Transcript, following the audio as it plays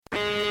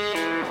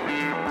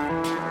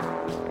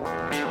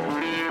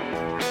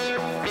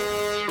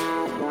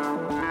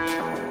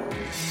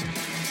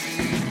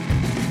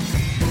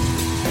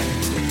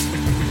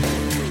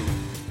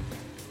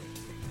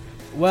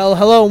Well,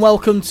 hello and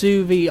welcome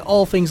to the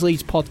All Things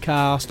Leeds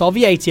podcast, or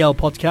the ATL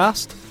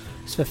podcast.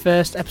 It's the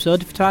first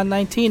episode of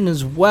 2019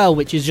 as well,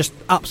 which is just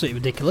absolutely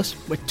ridiculous.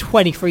 We're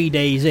 23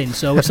 days in,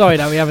 so we're sorry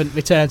that we haven't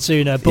returned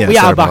sooner, but we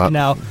are back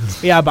now.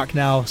 We are back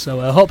now,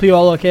 so I hope you're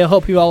all okay. I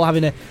hope you're all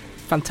having a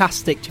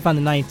fantastic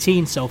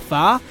 2019 so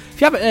far.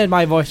 If you haven't heard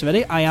my voice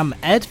already, I am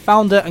Ed,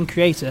 founder and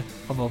creator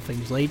of All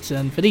Things Leeds,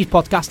 and for these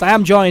podcasts I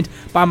am joined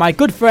by my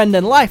good friend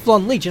and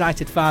lifelong Leeds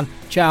United fan,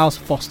 Charles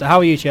Foster. How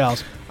are you,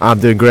 Charles? I'm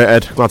doing great,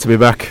 Ed. Glad to be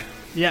back.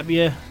 Yep,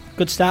 yeah.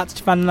 Good start to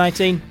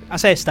 2019. I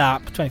say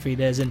start, 23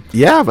 days in.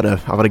 Yeah, I've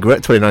had a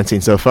great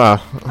 2019 so far.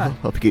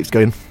 Hope it keeps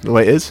going the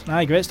way it is.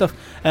 Aye, great stuff.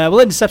 Well,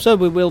 in this episode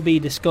we will be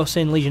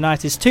discussing Leeds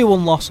United's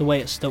 2-1 loss away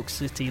at Stoke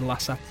City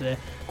last Saturday.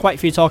 Quite a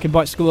few talking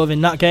points to go over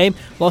in that game.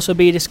 We'll also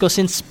be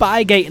discussing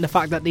Spygate and the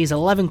fact that these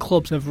 11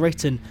 clubs have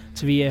written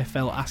to the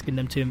EFL asking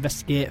them to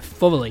investigate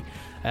thoroughly.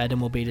 Then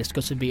we'll be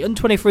discussing the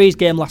Under-23s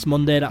game last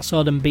Monday that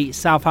saw them beat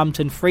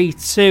Southampton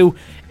 3-2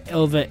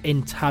 over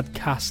in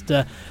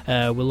Tadcaster.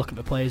 We'll look at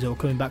the players who are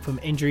coming back from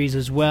injuries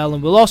as well,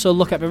 and we'll also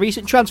look at the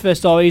recent transfer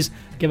stories,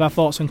 give our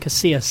thoughts on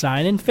Casillas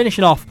signing,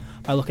 finishing off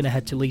by looking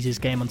ahead to Leeds'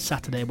 game on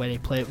Saturday where they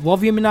play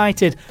Rotherham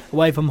United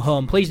away from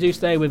home. Please do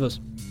stay with us.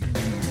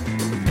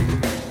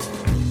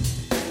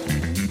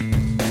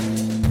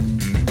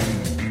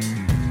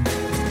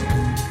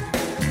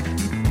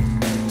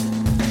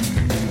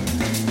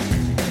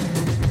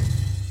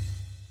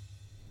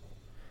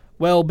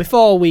 Well,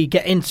 before we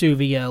get into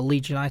the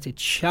Leeds United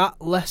chat,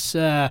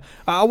 I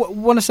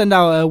want to send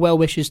out well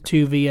wishes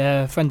to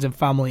the friends and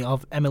family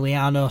of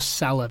Emiliano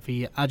Sala,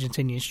 the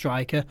Argentinian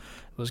striker,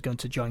 who was going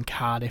to join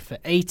Cardiff for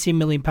 £80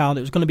 million.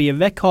 It was going to be a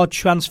record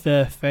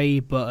transfer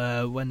fee,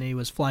 but when he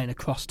was flying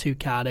across to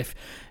Cardiff,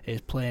 his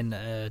plane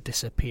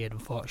disappeared,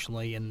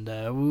 unfortunately,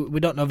 and we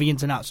don't know the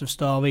ins and outs of the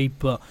story,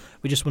 but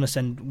we just want to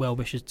send well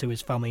wishes to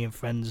his family and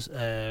friends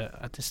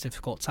at this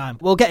difficult time.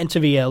 We'll get into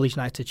the Leeds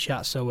United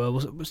chat, so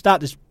we'll start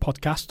this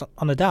podcast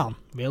on a down,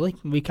 really,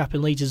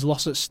 recapping Leeds'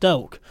 loss at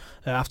Stoke.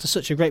 After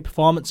such a great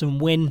performance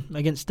and win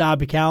against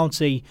Derby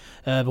County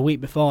the week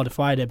before, the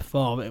Friday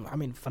before, I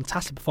mean,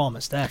 fantastic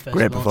performance there.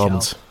 Great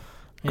performance.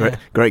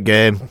 Great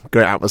game,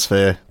 great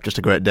atmosphere, just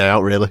a great day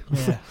out, really.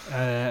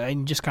 Yeah,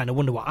 and you just kind of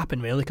wonder what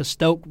happened, really, because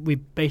Stoke, we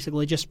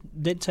basically just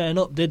didn't turn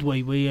up, did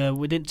we?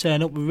 We didn't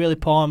turn up. We were really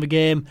poor in the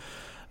game.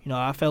 You know,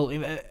 I felt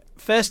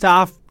first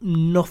half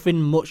nothing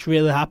much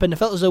really happened. I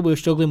felt as though we were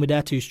struggling with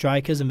their two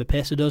strikers and the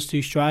pace of those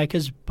two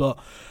strikers, but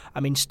I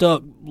mean,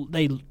 Stoke,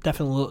 they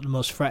definitely looked the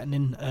most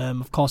threatening.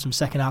 Of course, in the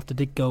second half, they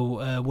did go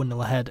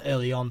 1-0 ahead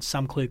early on.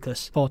 Sam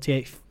Clucas,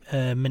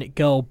 48th minute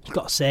goal. You've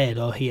got to say,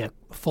 though, here,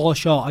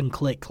 Forshaw and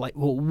Click, like,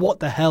 well, what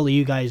the hell are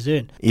you guys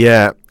doing?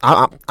 Yeah,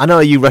 I know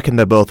you reckon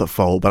they're both at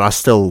fault, but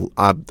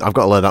I've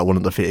got to let that one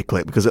at the feet of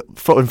Click, because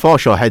when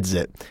Forshaw heads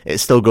it, it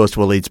still goes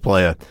to a Leeds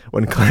player.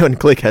 When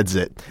Click heads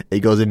it,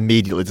 it goes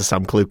immediately to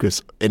Sam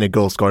Clucas in a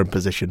goal-scoring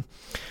position.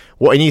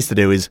 What he needs to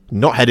do is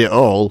not head it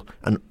all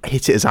and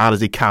hit it as hard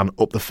as he can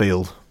up the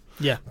field.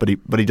 Yeah, but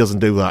he doesn't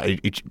do that.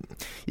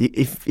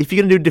 If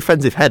you're going to do a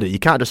defensive header, you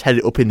can't just head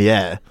it up in the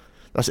air.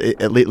 That's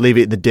it, leave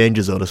it in the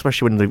danger zone,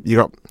 especially when you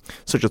got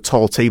such a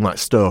tall team like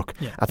Stoke.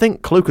 Yeah. I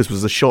think Clucas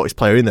was the shortest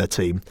player in their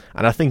team,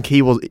 and I think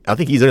he's only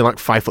like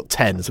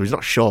 5'10", so he's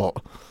not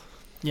short.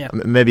 Yeah,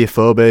 maybe a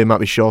Phobia might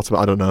be shorter, but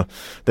I don't know.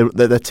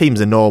 Their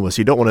team's enormous.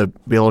 You don't want to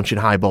be launching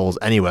high balls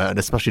anywhere, and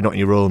especially not in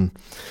your own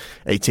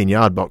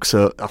 18-yard box.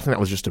 So I think that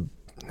was just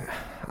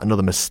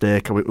another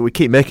mistake. We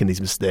keep making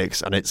these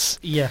mistakes, and it's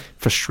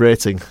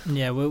frustrating.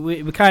 Yeah,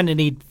 we kind of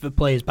need the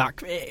players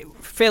back.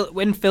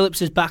 When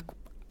Phillips is back,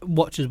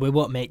 watchers, we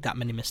won't make that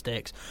many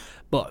mistakes.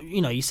 But,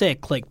 you know, you say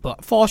Click,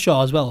 but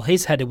Forshaw as well,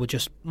 his header was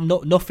just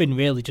nothing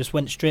really, just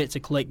went straight to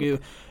Click.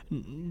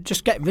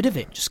 Just get rid of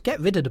it. Just get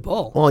rid of the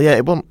ball. Well, yeah,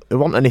 it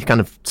wasn't any kind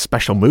of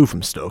special move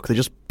from Stoke. They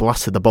just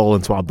blasted the ball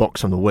into our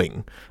box on the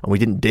wing, and we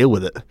didn't deal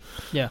with it.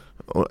 Yeah.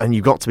 And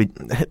you've got to be...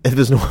 If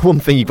there's one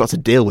thing you've got to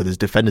deal with as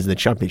defenders in the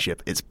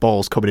Championship, it's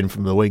balls coming in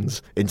from the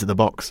wings into the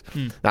box.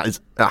 That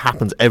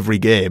happens every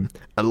game,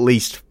 at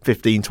least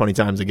 15, 20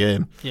 times a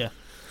game. Yeah.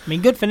 I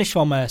mean, good finish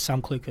from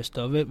Sam Clucas,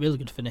 though. Really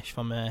good finish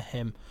from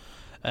him,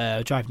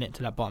 driving it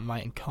into that bottom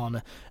right-hand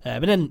corner.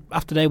 But then,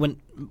 after they went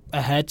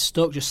ahead,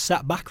 Stoke just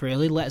sat back,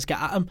 really, let us get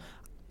at them.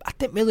 I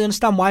didn't really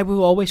understand why we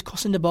were always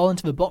crossing the ball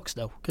into the box,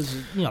 though. Because,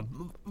 you know,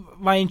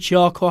 Ryan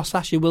Shawcross,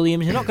 Ashley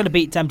Williams, you're not going to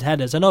beat them to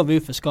headers. I know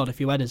Rufa scored a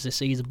few headers this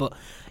season, but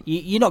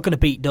you're not going to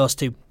beat those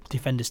two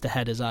defenders to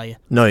headers, are you?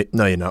 No,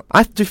 you're not.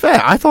 To be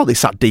fair, I thought they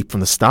sat deep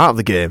from the start of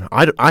the game.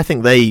 I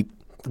think they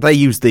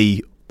used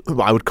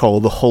what I would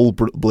call the whole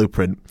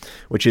blueprint,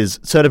 which is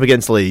turn up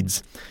against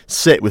Leeds,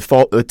 sit with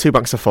two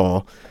banks of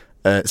four,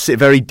 sit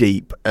very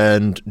deep,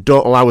 and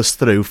don't allow us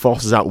through,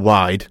 force us out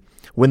wide,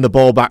 win the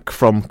ball back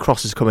from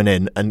crosses coming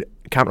in, and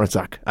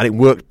counter-attack. And it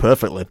worked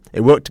perfectly.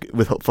 It worked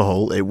for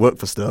Hull, it worked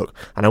for Stoke,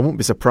 and I wouldn't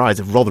be surprised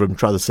if Rotherham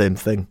try the same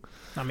thing.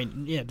 I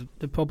mean, yeah,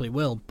 they probably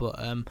will, but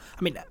I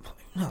mean,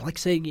 like I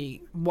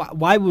say,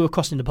 why we were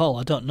crossing the ball,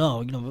 I don't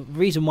know. You know, the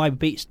reason why we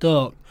beat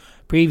Stoke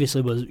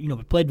previously was,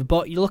 we played the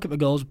ball. You look at the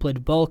goals, we played the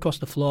ball across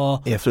the floor.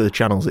 Yeah, through the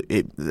channels.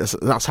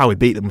 That's how we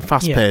beat them.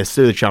 Fast pace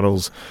through the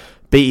channels,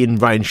 beating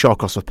Ryan Shaw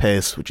across the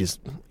pace, which is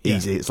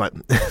easy. It's like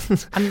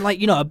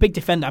and a big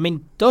defender. I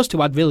mean, those two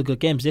had really good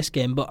games this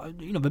game, but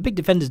the big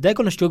defenders, they're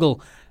going to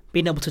struggle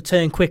being able to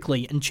turn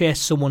quickly and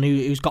chase someone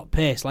who's got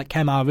pace like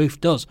Kemar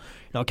Roof does.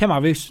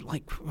 Kemar Roof's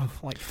like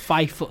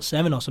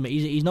 5'7" or something.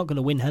 He's not going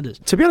to win headers.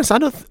 To be honest,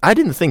 I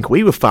didn't think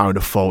we were far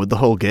enough forward the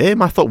whole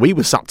game. I thought we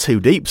were sat too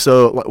deep.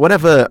 So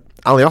whenever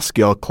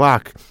Alioski or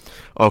Clark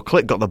or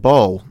Click got the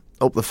ball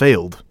up the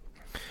field,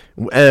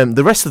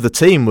 the rest of the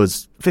team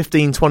was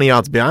 15, 20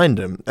 yards behind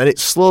them, and it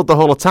slowed the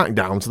whole attack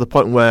down to the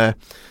point where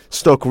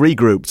Stoke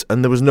regrouped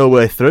and there was no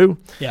way through.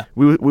 Yeah,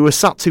 we were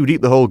sat too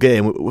deep the whole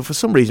game. For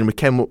some reason, we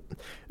came up.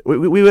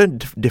 We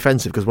weren't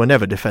defensive because we're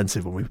never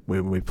defensive when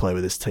we play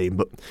with this team,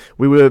 but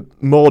we were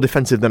more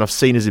defensive than I've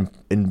seen us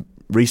in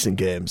recent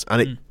games.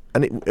 And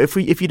if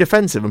you're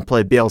defensive and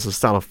play Bielsa's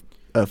style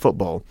of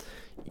football,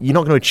 you're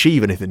not going to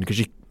achieve anything because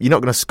you're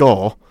not going to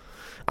score,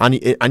 and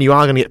you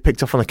are going to get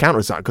picked off on the counter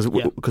attack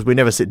because we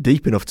never sit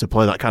deep enough to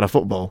play that kind of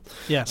football.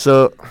 Yeah.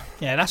 So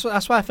that's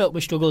why I felt we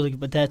struggled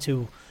with their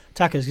two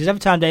attackers, because every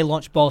time they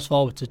launch balls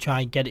forward to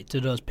try and get it to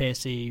those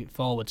pacey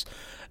forwards,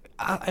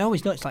 I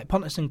always notice like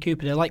Pontus and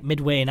Cooper, they're like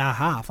midway in our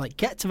half. Like,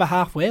 get to the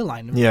halfway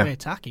line and we're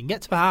attacking.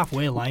 Get to the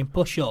halfway line,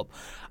 push up,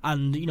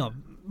 and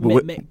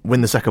win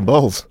the second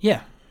balls.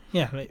 Yeah.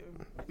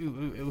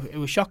 It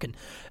was shocking.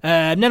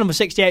 Then on the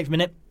 68th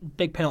minute,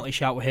 big penalty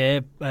shout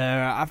here.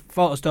 I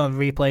thought as though on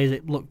replays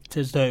it looked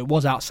as though it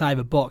was outside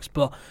the box,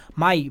 but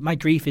my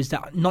grief is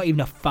that not even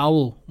a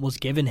foul was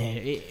given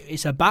here.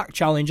 It's a back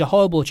challenge, a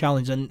horrible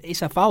challenge, and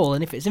it's a foul.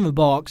 And if it's in the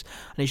box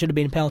and it should have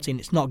been a penalty and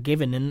it's not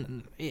given,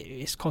 and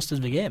it's cost us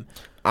the game.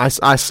 I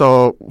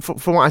saw,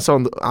 from what I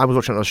saw, I was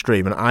watching it on the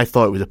stream, and I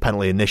thought it was a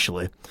penalty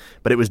initially,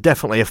 but it was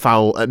definitely a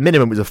foul. At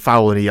minimum, it was a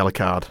foul and a yellow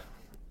card.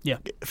 Yeah.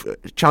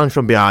 Challenge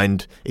from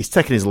behind, he's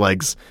taking his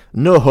legs,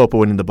 no hope of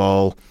winning the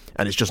ball,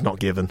 and it's just not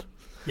given.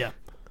 Yeah.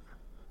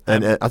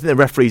 And I think the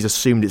referees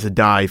assumed it's a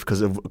dive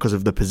because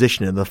of the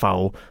positioning of the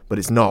foul, but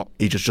it's not.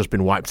 He's just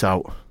been wiped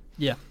out.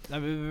 Yeah,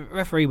 the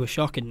referee was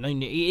shocking.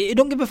 He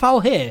don't give a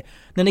foul here,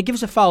 then he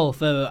gives a foul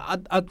for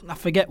I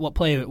forget what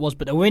player it was,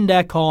 but they were in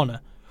their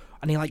corner,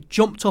 and he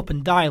jumped up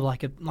and dived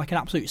like an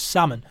absolute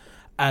salmon.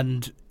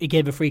 And he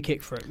gave a free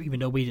kick for it, even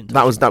though we didn't.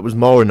 That was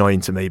more annoying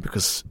to me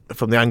because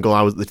from the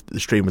angle the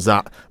stream was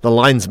at, the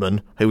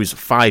linesman, who was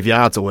 5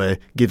 yards away,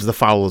 gives the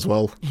foul as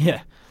well.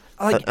 Yeah,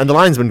 and the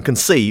linesman can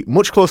see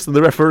much closer than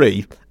the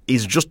referee.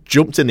 He's just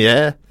jumped in the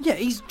air. Yeah,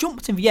 he's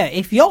jumped in the air.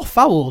 If you're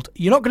fouled,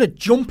 you're not going to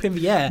jump in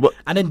the air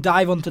and then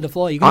dive onto the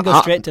floor. You're going to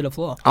go straight to the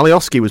floor.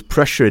 Alioski was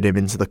pressuring him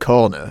into the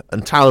corner,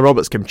 and Tyler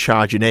Roberts came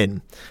charging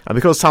in. And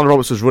because Tyler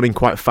Roberts was running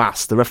quite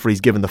fast, the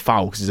referee's given the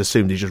foul because he's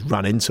assumed he just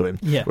ran into him.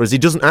 Yeah. Whereas he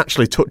doesn't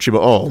actually touch him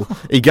at all.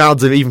 He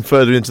guards him even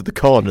further into the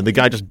corner, and the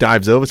guy just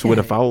dives over to win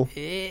a foul.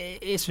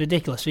 It's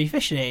ridiculous. The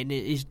officiating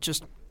is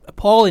just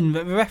appalling.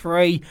 The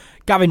referee,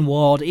 Gavin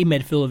Ward, he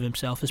made a fool of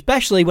himself,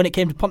 especially when it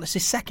came to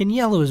Pontus' second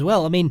yellow as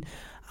well. I mean,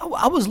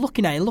 I was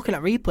looking at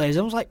replays,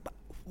 I was like,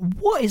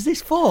 what is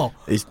this for?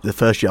 The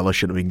first yellow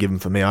shouldn't have been given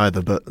for me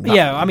either. But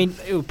yeah, I mean,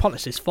 it was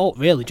Pontus' fault,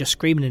 really, just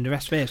screaming in the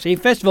ref's face. He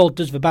first of all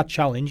does the bad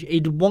challenge. He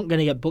wasn't going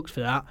to get booked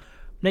for that.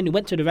 Then he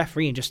went to the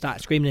referee and just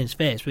started screaming in his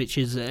face, which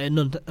is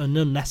an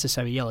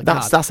unnecessary yellow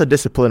card. That's a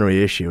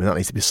disciplinary issue, and that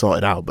needs to be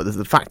sorted out. But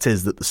the fact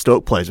is that the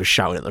Stoke players were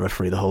shouting at the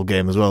referee the whole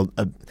game as well.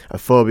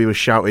 Afobe was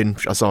shouting.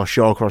 I saw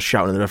Shawcross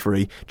shouting at the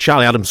referee.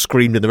 Charlie Adams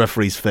screamed in the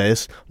referee's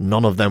face.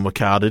 None of them were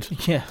carded.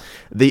 Yeah.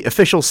 The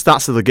official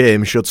stats of the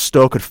game showed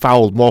Stoke had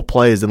fouled more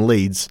players than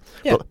Leeds,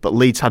 but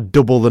Leeds had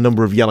double the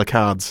number of yellow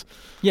cards.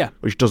 Yeah.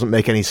 Which doesn't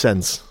make any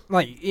sense.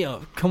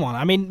 Come on.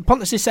 I mean,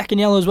 Pontus' second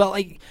yellow as well,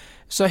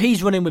 so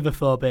he's running with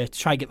Afobe to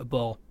try and get the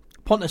ball.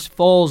 Pontus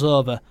falls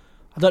over.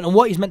 I don't know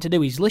what he's meant to do.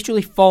 He's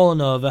literally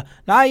fallen over.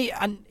 Now, he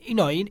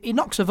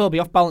knocks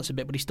Afobe off balance a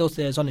bit, but he still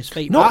stays on his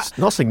feet. Not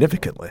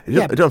significantly.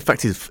 It don't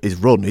affect his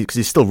run because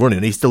he's still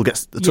running. He still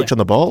gets the touch on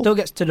the ball. Still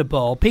gets to the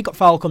ball. Peacock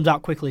Fowl comes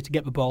out quickly to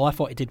get the ball. I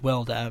thought he did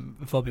well there.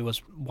 Afobe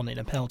was wanting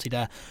a penalty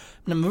there.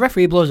 And then the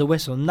referee blows a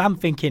whistle, and I'm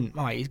thinking,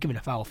 all right, he's giving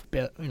a foul for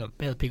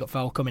Bailey Peacock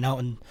Fowl coming out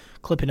and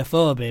clipping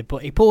Afobe,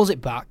 but he pulls it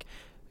back,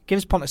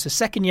 gives Pontus a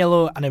second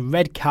yellow and a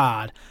red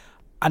card.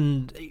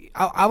 And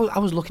I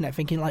was looking at it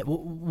thinking,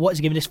 what is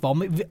he giving this for?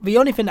 The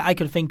only thing that I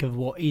could think of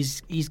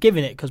he's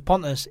giving it because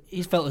Pontus,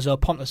 he's felt as though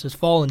Pontus has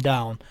fallen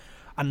down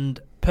and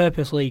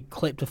purposely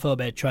clipped Afobe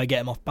to try to get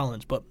him off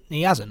balance, but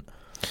he hasn't.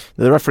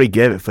 The referee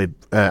gave it for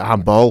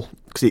handball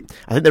because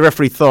I think the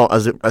referee thought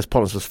as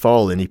Pontus was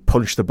falling, he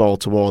punched the ball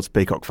towards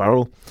Peacock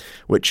Farrell,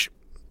 which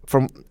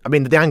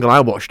the angle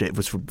I watched it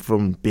was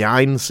from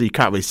behind, so you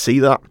can't really see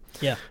that.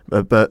 Yeah.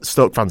 But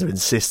Stoke fans are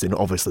insisting,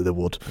 obviously they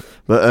would,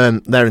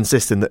 but they're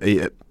insisting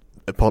that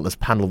Pontus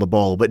handled the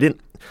ball, but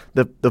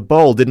the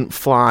ball didn't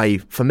fly,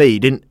 for me,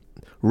 didn't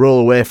roll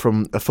away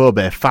from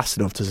Afobe fast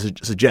enough to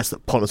suggest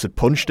that Pontus had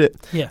punched it.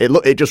 Yeah.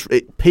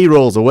 It P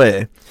rolls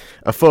away,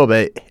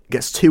 Afobe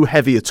gets too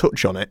heavy a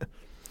touch on it,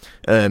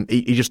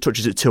 He just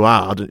touches it too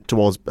hard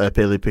towards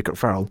Bailey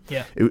Peacock-Farrell.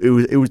 Yeah.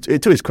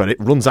 It, to his credit,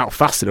 runs out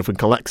fast enough and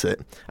collects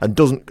it and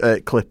doesn't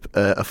clip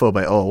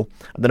Afobe at all.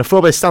 And then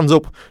Afobe stands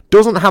up,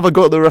 doesn't have a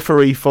go at the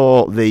referee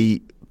for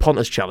the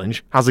Pontus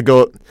challenge, has a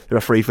go at the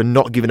referee for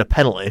not giving a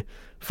penalty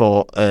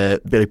for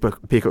Bailey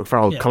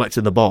Peacock-Farrell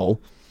collecting the ball.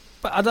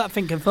 But I don't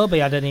think Afobe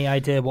had any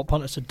idea what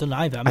Pontus had done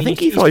either. I think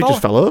he thought he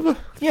just fell over.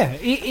 Yeah,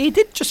 he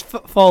did just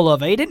fall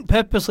over. He didn't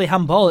purposely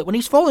handball it. When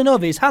he's falling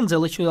over, his hands are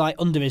literally like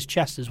under his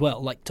chest as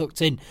well, like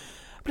tucked in.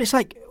 But it's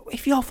like,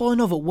 if you're falling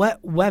over, where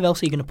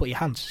else are you going to put your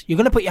hands? You're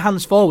going to put your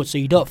hands forward so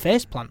you don't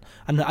face plant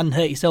and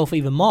hurt yourself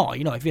even more.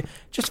 You know, if you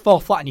just fall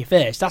flat on your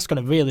face, that's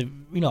going to really,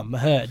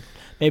 hurt.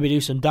 Maybe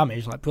do some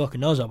damage, like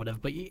broken nose or whatever.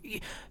 But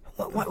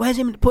where's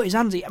he meant to put his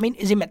hands? I mean,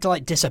 is he meant to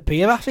like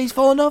disappear after he's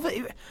fallen over?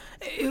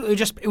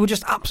 It was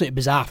just absolutely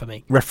bizarre for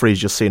me. Referee's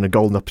just seen a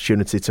golden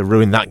opportunity to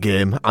ruin that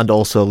game and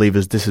also leave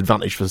us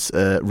disadvantaged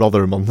for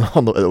Rotherham on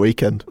the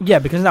weekend. Yeah,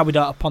 because now we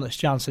don't have Pontus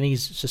chance and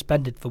he's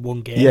suspended for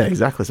one game. Yeah,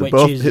 exactly. So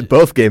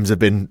both games have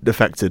been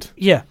affected.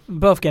 Yeah,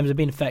 both games have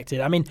been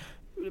affected. I mean,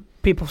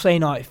 people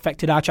saying it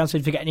affected our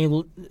chances for getting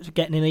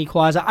an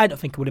equaliser. I don't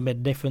think it would have made a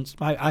difference.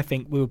 I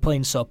think we were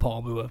playing so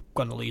poor we were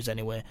going to lose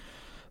anyway.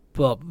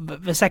 But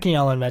the second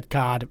yellow and red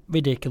card,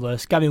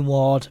 ridiculous. Gavin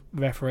Ward,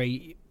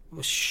 referee,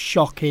 was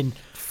shocking.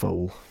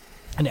 Fool.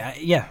 And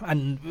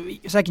and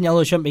second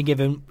yellow shouldn't be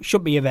given,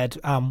 should be a red.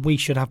 We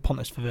should have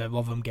Pontus for the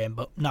Rotherham game,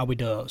 but now we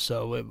don't.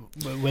 So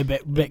we're a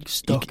bit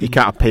stuck. You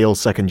can't appeal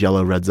second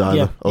yellow reds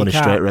either, only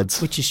straight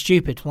reds. Which is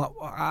stupid.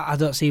 I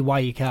don't see why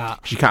you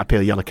can't. You can't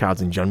appeal yellow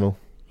cards in general.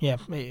 Yeah,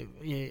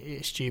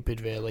 it's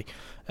stupid really.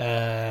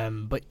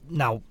 But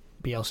now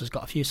Bielsa's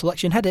got a few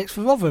selection headaches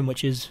for Rotherham,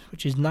 which is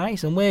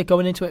nice, and we're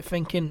going into it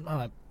thinking,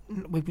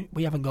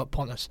 we haven't got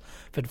Pontus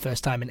for the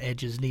first time in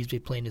ages, and he's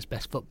been playing his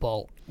best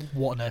football.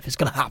 What on earth is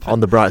going to happen? On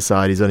the bright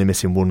side, he's only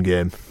missing one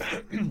game.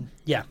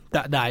 Yeah,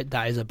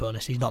 that is a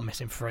bonus. He's not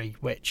missing 3,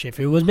 which if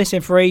he was missing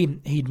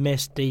 3, he'd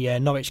missed the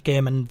Norwich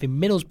game and the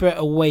Middlesbrough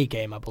away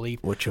game, I believe.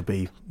 Which would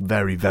be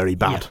very, very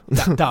bad.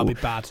 Yeah, that would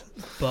be bad.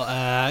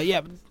 But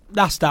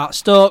that's that.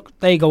 Stoke,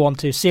 they go on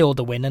to seal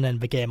the win and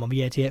end the game on the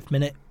 88th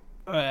minute.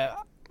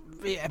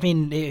 I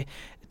mean,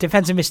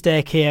 defensive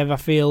mistake here. I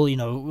feel we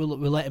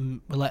let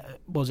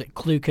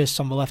Clucas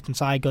on the left hand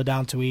side go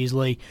down too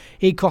easily.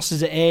 He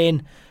crosses it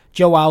in.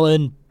 Joe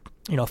Allen,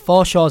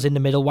 Forshaw's in the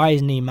middle. Why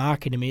isn't he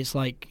marking him? It's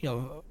like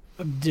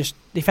just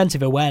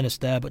defensive awareness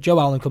there. But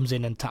Joe Allen comes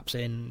in and taps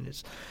it in.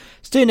 It's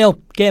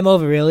 2-0, game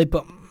over really.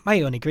 But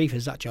my only grief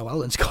is that Joe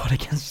Allen scored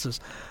against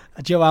us.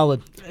 Joe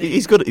Allen,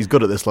 he's good. He's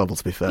good at this level.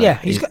 To be fair, yeah,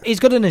 he's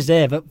good in his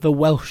day. The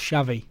Welsh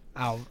Xavi.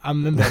 I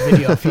remember a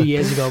video a few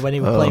years ago when he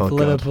was playing for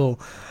Liverpool.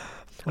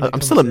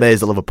 I'm still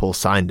amazed that Liverpool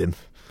signed him.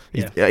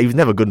 He was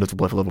never good enough to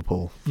play for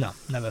Liverpool. No,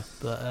 never.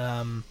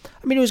 But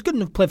he was good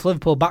enough to play for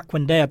Liverpool back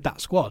when they had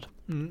that squad.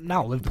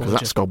 Now Liverpool, because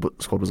that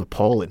squad was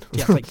appalling.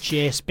 Yeah, like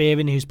Jay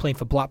Spearing, who's playing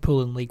for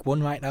Blackpool in League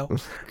One right now.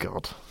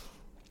 God.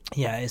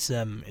 Yeah, it's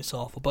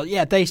awful. But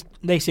yeah, they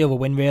seal the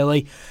win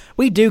really.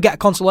 We do get a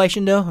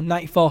consolation though,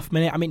 94th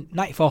minute. I mean,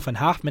 94th and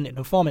half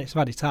minute, 4 minutes of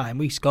added time.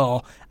 We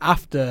score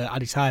after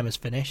added time has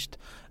finished.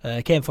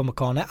 Came from a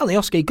corner.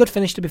 Alioski, good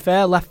finish to be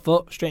fair. Left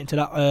foot straight into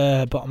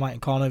that bottom right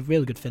corner.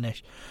 Really good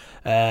finish.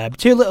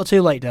 Too little,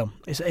 too late though.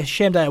 It's a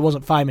shame that it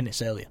wasn't 5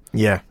 minutes earlier.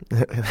 Yeah,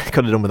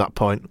 could have done with that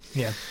point.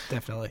 Yeah,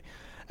 definitely.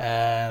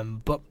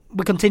 But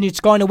we continued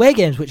scoring away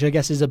games, which I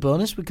guess is a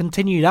bonus. We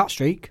continue that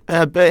streak.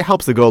 But it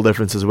helps the goal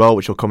difference as well,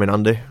 which will come in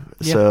handy.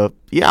 Yeah. So,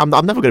 yeah, I'm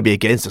never going to be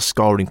against the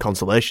scoring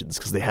consolations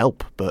because they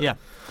help. But yeah,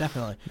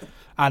 definitely.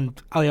 And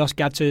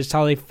Alioski had to his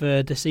tally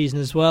for the season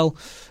as well.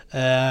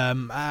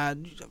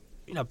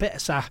 A bit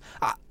of sad.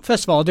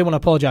 First of all, I do want to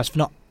apologise for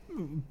not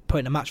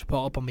putting a match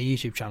report up on my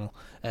YouTube channel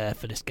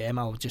for this game.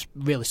 I was just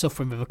really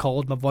suffering with a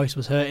cold. My voice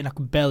was hurting. I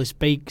could barely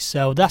speak.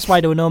 So that's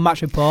why there were no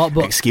match report.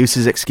 But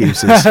excuses.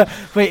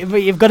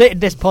 but you've got it in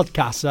this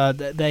podcast. So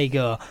there you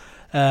go.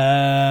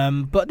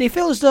 But do you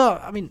feel as though,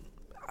 I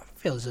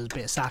feel as there's a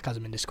bit of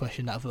sarcasm in this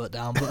question that I've wrote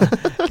down.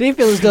 But do you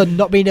feel as though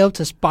not being able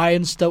to spy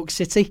on Stoke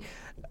City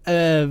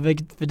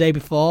the day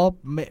before,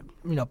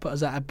 put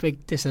us at a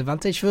big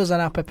disadvantage for us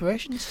and our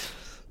preparations?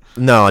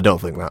 No, I don't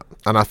think that.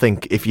 And I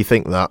think if you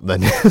think that,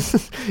 then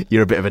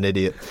you're a bit of an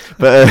idiot.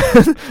 But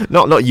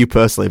not you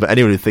personally, but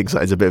anyone who thinks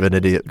that is a bit of an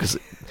idiot, because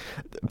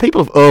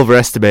people have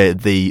overestimated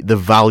the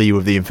value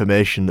of the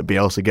information that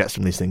Bielsa gets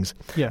from these things.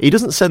 Yeah. He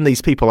doesn't send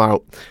these people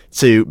out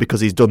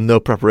because he's done no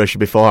preparation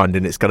beforehand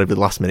and it's kind of the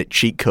last minute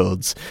cheat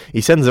codes.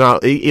 He sends them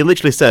out. He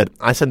literally said,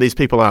 I send these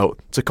people out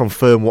to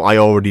confirm what I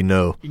already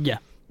know. Yeah.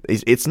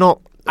 It's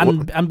not...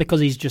 And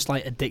because he's just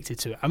like addicted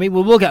to it. I mean,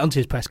 we'll get onto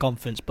his press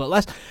conference, but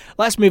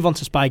let's move on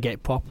to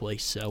Spygate properly.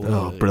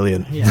 So,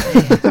 brilliant! Yeah,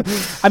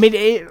 I mean,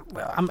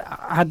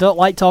 I don't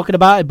like talking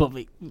about it, but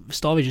the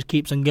story just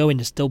keeps on going.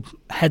 There's still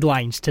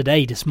headlines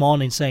today, this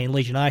morning, saying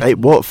Leeds United. It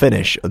won't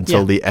finish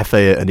until the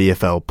FA and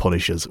EFL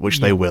punish us,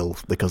 which they will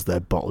because they're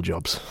bottle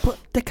jobs. But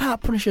they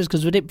can't punish us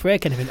because we didn't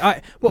break anything. All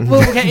right,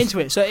 we'll get into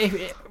it. So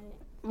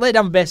lay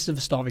down the basis of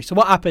the story. So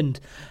what happened?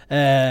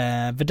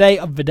 The day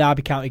of the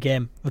Derby County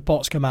game,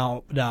 reports come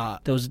out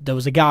that there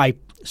was a guy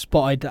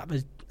spotted that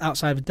was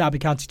outside the Derby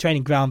County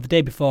training ground the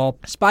day before,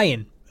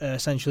 spying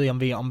essentially on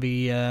the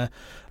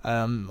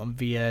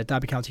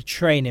Derby County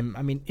training.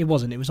 I mean, it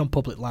wasn't. It was on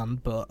public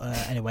land, but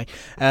anyway,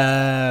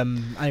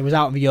 and he was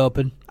out in the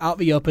open,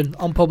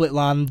 on public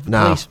land.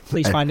 No.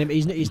 Please find him.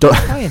 He's not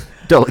spying.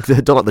 Don't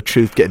let the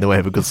truth get in the way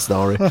of a good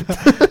story.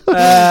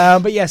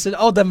 But yes, and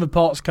all them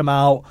reports come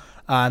out,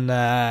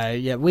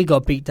 and we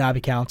got beat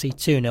Derby County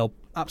 2-0.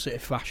 Absolutely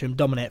thrash them,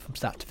 dominate from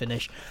start to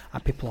finish,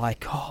 and people are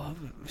like,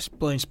 it's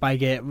blowing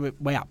Spygate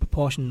way out of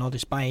proportion and all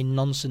this spying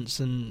nonsense,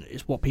 and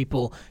it's what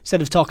people,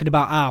 instead of talking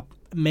about our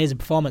amazing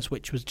performance,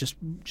 which was just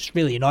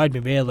really annoyed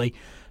me really,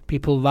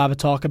 people rather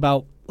talk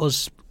about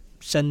us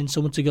sending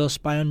someone to go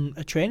spy on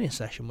a training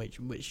session,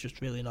 which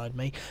just really annoyed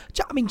me.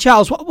 I mean,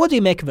 Charles, what do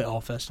you make of it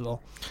all, first of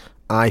all?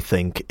 I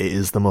think it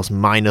is the most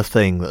minor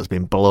thing that has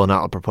been blown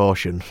out of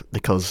proportion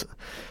because,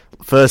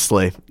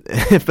 firstly,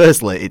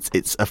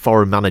 it's a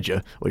foreign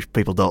manager, which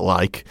people don't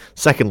like.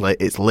 Secondly,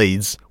 it's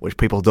Leeds, which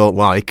people don't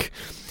like.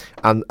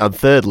 And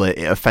thirdly,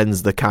 it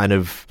offends the kind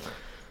of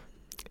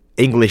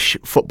English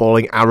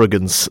footballing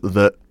arrogance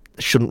that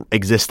shouldn't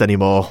exist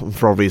anymore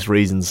for obvious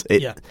reasons.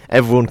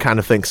 Everyone kind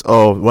of thinks,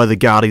 we're the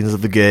guardians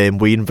of the game,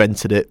 we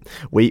invented it,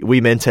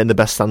 we maintain the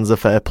best standards of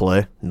fair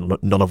play,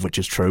 none of which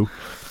is true.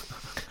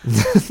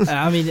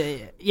 I mean,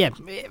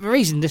 the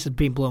reason this has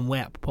been blown way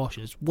out of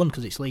proportion is, one,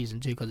 because it's Leeds,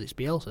 and two, because it's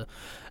Bielsa.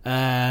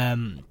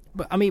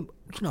 But I mean,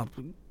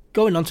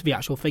 going on to the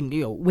actual thing,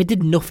 we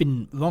did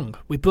nothing wrong.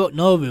 We broke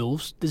no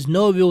rules. There's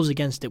no rules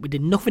against it. We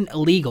did nothing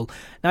illegal.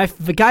 Now, if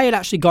the guy had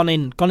actually gone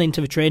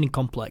into the training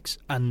complex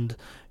and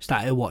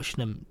started watching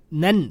them,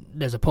 then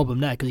there's a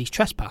problem there because he's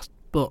trespassed.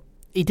 But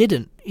he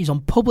didn't. He's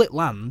on public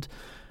land,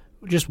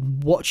 just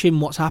watching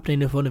what's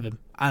happening in front of him.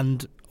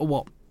 And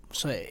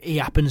so he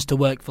happens to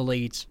work for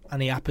Leeds,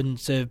 and he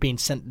happens to have been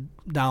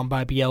sent down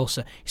by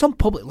Bielsa. He's on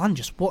public land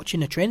just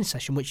watching a training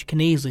session, which you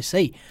can easily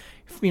see.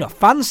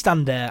 Fans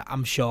stand there,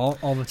 I'm sure,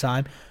 all the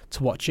time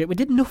to watch it. We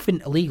did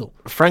nothing illegal.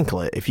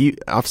 Frankly,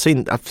 I've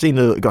seen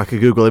a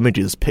Google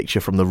Images picture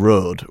from the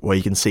road where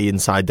you can see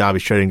inside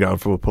Derby's training ground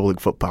from a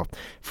public footpath.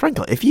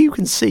 Frankly, if you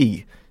can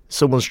see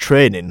someone's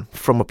training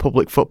from a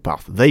public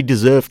footpath, they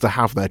deserve to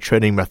have their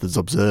training methods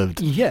observed.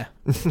 Yeah,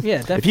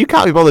 definitely. If you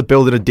can't be bothered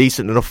building a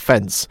decent enough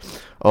fence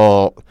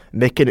or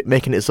making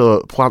it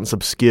so plants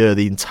obscure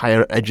the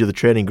entire edge of the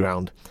training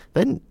ground,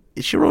 then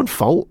it's your own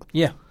fault.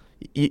 Yeah.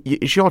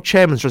 It's your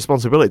chairman's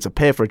responsibility to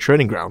pay for a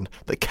training ground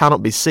that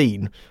cannot be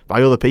seen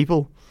by other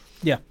people.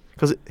 Yeah.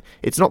 Because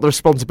it's not the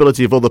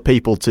responsibility of other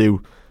people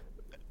to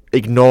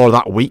ignore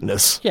that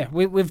weakness. Yeah,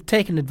 we've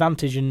taken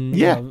advantage and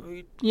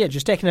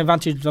just taking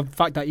advantage of the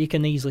fact that you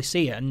can easily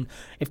see it. And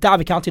if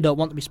Derby County don't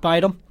want to be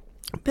spied on,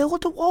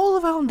 build a wall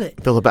around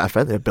it. Build a better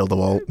fence. Build a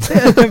wall.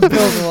 Build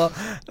a wall.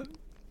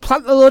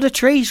 Plant a load of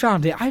trees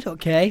around it. I don't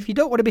care. If you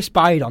don't want to be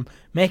spied on,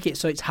 make it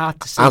so it's hard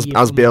to see.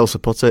 As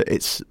Bielsa put it,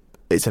 it's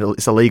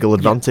a legal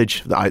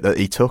advantage that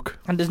he took.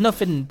 And there's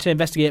nothing to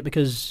investigate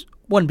because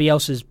one,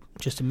 Bielsa's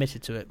just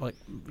admitted to it, like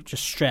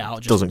just straight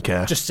out. Doesn't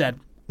care. Just said,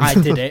 I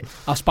did it.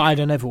 I spied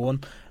on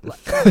everyone.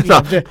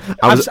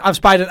 I've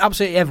spied on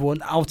absolutely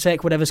everyone. I'll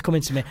take whatever's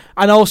coming to me.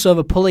 And also,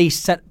 the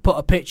police put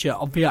a picture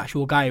of the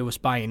actual guy who was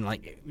spying,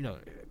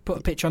 put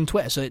a picture on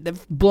Twitter. So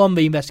they've blown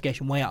the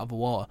investigation way out of the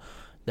water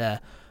there.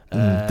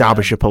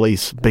 Derbyshire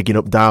police bigging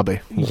up Derby.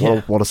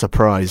 Yeah. What a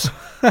surprise.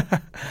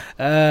 But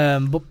I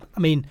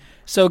mean,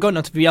 so going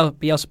on to the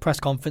Bielsa press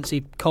conference,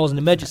 he calls an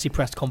emergency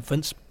press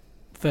conference.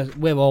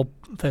 We're all,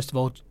 first of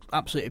all,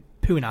 absolutely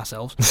pooing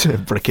ourselves.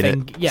 Bricking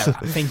it. Yeah,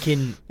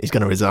 thinking... He's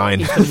going to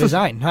resign.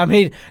 I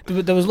mean,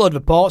 there was a lot of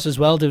reports as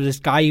well. There was this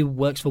guy who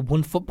works for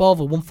OneFootball,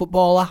 the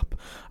OneFootball app,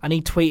 and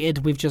he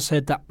tweeted, we've just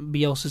heard that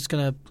Bielsa's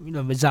going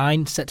to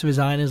resign, set to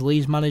resign as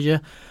Leeds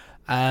manager,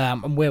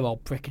 and we're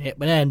all bricking it.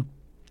 But then,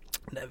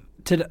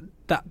 to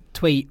that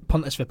tweet,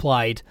 Pontus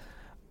replied,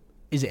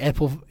 is it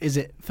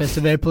 1st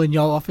of April in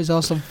your office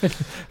or something?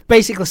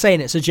 Basically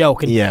saying it's a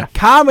joke and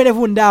calming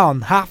everyone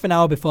down half an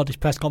hour before this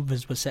press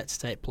conference was set to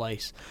take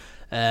place.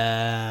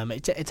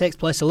 It takes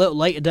place a little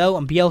later though,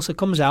 and Bielsa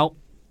comes out,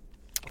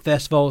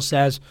 first of all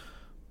says,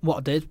 what I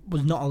did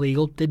was not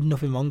illegal, did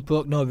nothing wrong,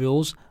 broke no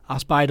rules, I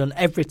spied on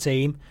every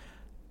team,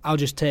 I'll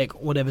just take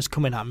whatever's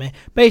coming at me.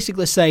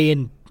 Basically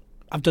saying,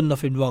 I've done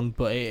nothing wrong,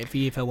 but if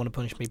you want to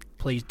punish me,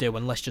 please do,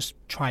 and let's just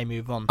try and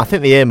move on. I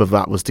think the aim of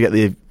that was to get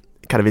the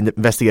kind of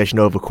investigation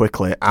over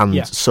quickly,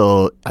 and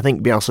so I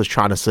think Bielsa's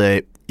trying to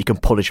say you can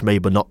punish me,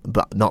 but not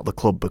the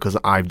club because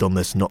I've done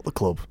this, not the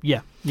club.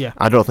 Yeah.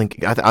 I don't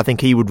think. I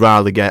think he would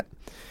rather get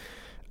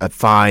a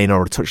fine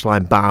or a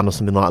touchline ban or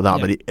something like that.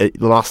 Yeah. But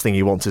the last thing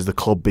he wants is the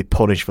club be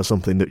punished for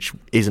something that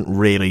isn't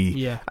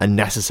really a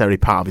necessary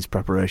part of his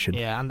preparation.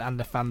 Yeah, and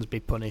the fans be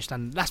punished,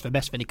 and that's the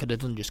best thing he could have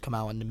done. Just come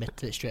out and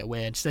admit it straight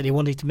away. Instead, he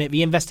wanted to make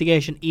the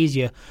investigation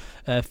easier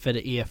for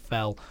the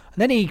EFL, and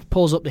then he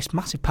pulls up this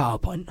massive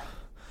PowerPoint.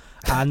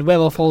 And we're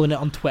all following it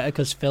on Twitter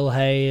because Phil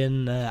Hay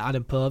and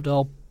Adam Pope, they're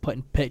all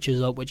putting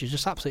pictures up, which is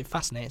just absolutely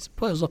fascinating. So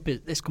put us up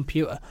this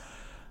computer,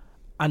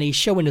 and he's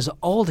showing us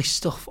all this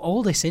stuff,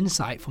 all this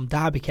insight from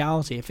Derby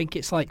County. I think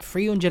it's like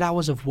 300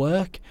 hours of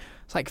work.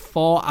 It's like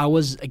 4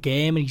 hours a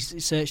game, and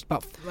he's searched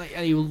about.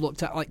 And he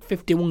looked at like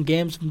 51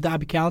 games from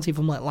Derby County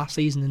from like last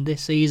season and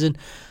this season.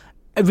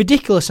 A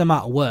ridiculous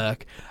amount of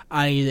work.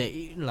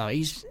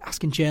 He's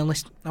asking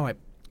journalists, all right,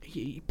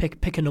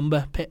 pick a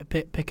number,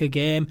 pick a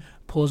game,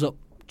 pulls up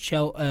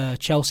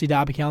Chelsea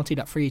Derby County,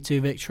 that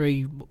 3-2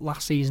 victory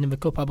last season in the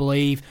Cup, I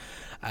believe.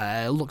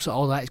 Looks at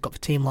all that. He's got the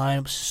team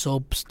lineups,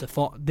 subs, the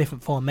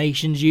different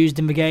formations used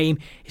in the game.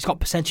 He's got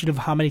percentage of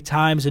how many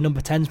times the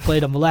number 10's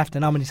played on the left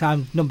and how many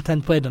times number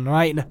 10 played on the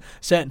right in a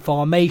certain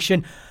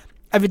formation.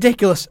 A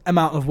ridiculous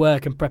amount of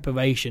work and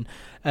preparation.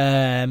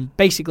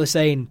 Basically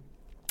saying,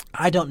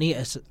 I don't need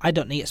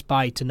a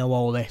spy to know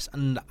all this,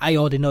 and I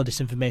already know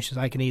this information,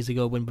 so I can easily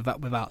go win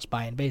without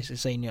spying. Basically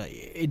saying,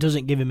 it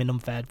doesn't give him an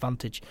unfair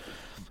advantage.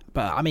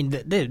 But I mean,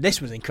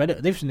 this was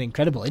incredible. This was an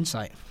incredible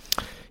insight.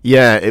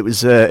 Yeah, it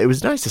was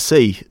nice to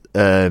see,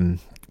 kind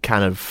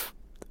of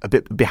a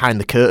bit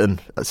behind the curtain,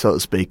 so to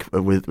speak,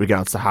 with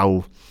regards to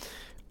how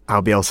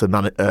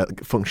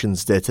Bielsa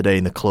functions day to day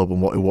in the club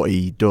and what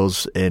he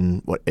does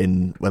when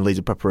Leeds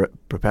are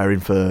preparing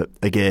for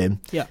a game.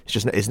 Yeah,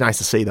 it's nice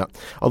to see that.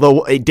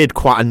 Although it did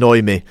quite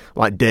annoy me,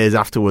 like days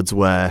afterwards,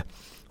 where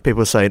people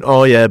were saying,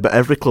 "Oh yeah, but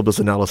every club does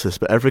analysis."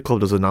 I don't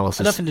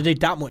think they do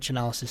that much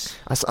analysis.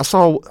 I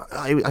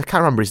can't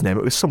remember his name.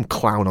 It was some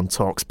clown on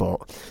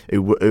TalkSport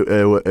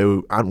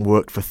who hadn't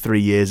worked for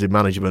 3 years in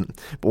management,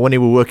 but when he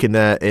were working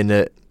there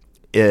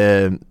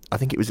I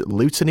think it was at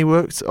Luton he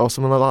worked, or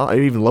something like that,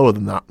 or even lower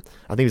than that.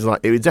 I think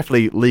it was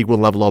definitely League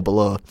One level or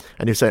below.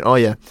 And he was saying, "Oh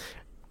yeah,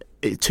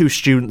 2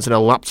 students and a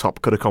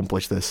laptop could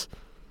accomplish this."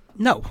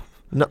 No,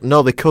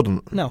 they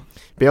couldn't. No.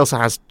 Bielsa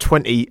has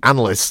 20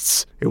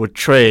 analysts who were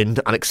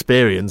trained and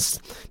experienced,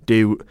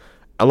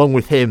 along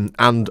with him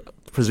and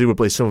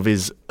presumably some of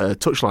his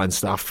touchline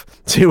staff,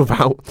 do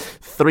about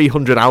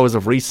 300 hours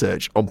of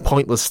research on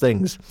pointless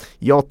things.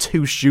 Your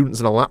 2 students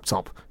and a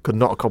laptop could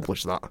not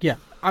accomplish that. Yeah,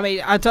 I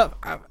mean, it's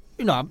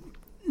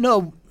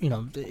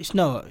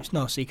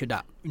no secret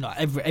that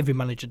every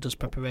manager does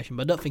preparation,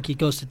 but I don't think he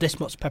goes to this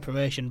much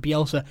preparation.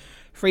 Bielsa,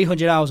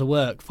 300 hours of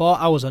work, 4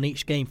 hours on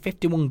each game,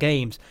 51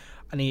 games,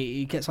 and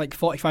he gets like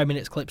 45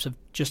 minutes clips of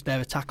just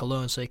their attack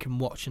alone, so he can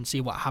watch and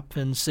see what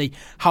happens, see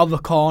how the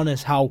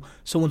corners, how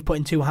someone's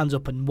putting 2 hands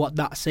up, and what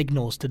that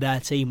signals to their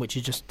team, which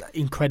is just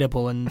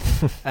incredible. And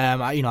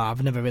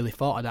I've never really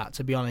thought of that,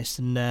 to be honest.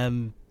 And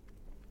then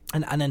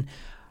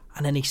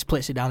he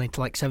splits it down into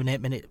like 7-8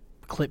 minute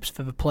clips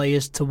for the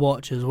players to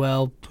watch as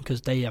well,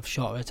 because they have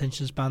shorter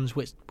attention spans,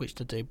 which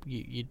to do.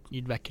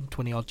 You'd reckon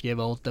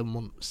 20-odd-year-olds don't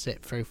want to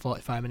sit through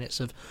 45 minutes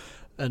of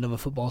another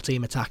football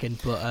team attacking,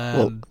 but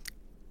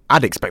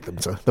I'd expect them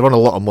to. They're on a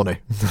lot of money.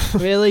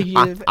 Really?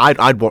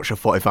 I'd watch a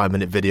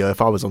 45-minute video if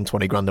I was on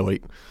 20 grand a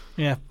week.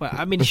 Yeah, but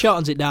I mean, he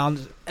shortens it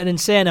down. An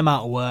insane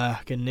amount of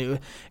work, and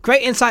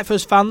great insight for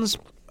us fans.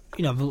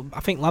 I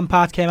think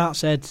Lampard came out and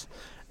said.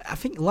 I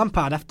think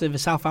Lampard, after the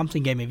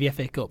Southampton game in the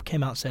FA Cup,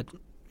 came out and said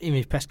in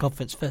his press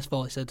conference, first of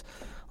all, he said,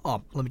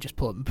 "Oh, let me just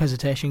pull up my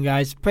presentation,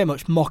 guys." Pretty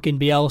much mocking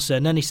Bielsa,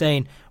 and then he's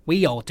saying,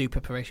 "We all do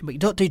preparation, but you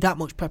don't do that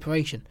much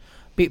preparation."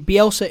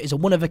 Bielsa is a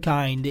one of a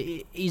kind.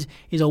 He's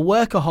a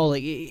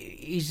workaholic.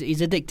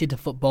 He's addicted to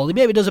football. He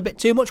maybe does a bit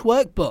too much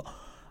work, but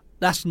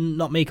that's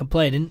not me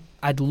complaining.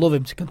 I'd love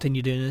him to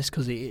continue doing this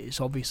because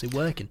it's obviously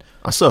working.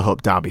 I so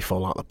hope Derby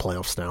fall out of the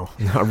playoffs now.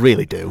 I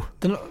really do.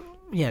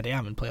 Yeah, they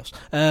are in playoffs.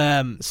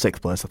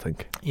 6th place, I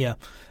think. Yeah.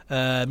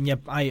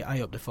 I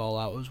hope they fall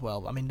out as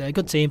well. I mean, they're a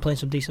good team playing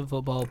some decent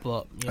football,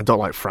 but... I don't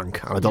like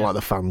Frank, and I don't like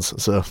the fans,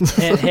 so...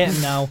 hate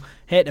him now.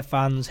 Hate the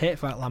fans. Hate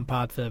Frank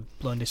Lampard for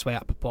blowing this way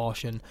out of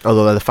proportion.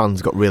 Although the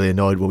fans got really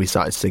annoyed when we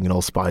started singing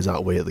All Spies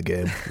Out Way at the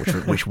game,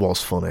 which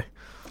was funny.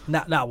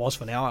 That was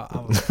funny. I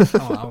was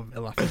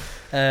laughing.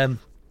 Then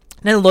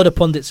a load of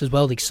pundits as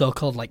well, these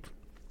so-called, like,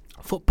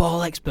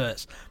 football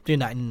experts. I'm doing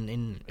that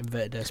in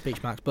inverted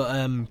speech marks, but...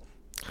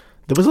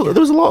 There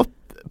was a lot of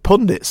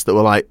pundits that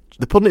were like,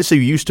 the pundits who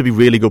used to be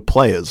really good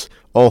players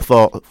all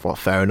thought, well,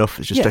 fair enough,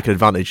 it's just taking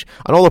advantage.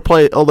 And all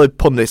the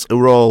pundits who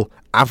were all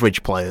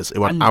average players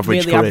who had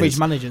average really careers, average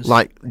managers,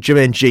 like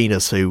Jermaine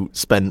Genius, who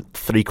spent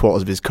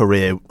 3/4 of his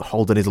career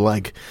holding his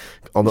leg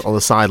on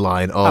the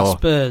sideline, or at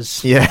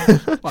Spurs. Yeah,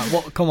 like,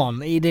 what? Come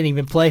on, he didn't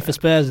even play for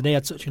Spurs, and he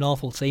had such an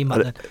awful team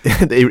back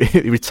then.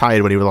 He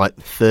retired when he was like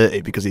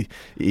 30 because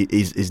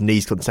his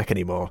knees couldn't take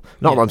anymore.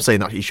 Not that I'm saying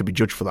that he should be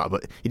judged for that,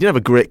 but he did have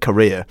a great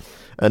career.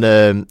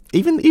 And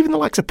even the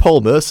likes of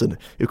Paul Merson,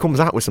 who comes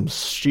out with some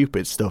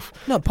stupid stuff.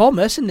 No, Paul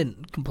Merson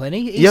didn't complain.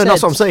 He said,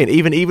 that's what I'm saying.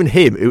 Even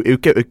him, who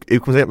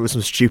comes out with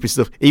some stupid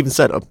stuff, even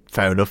said, "Oh,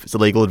 fair enough, it's a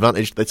legal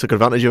advantage. They took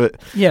advantage of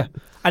it." Yeah,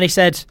 and he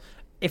said,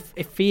 if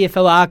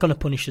VFL are going to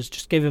punish us,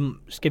 just give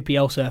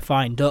Bielsa a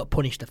fine. Don't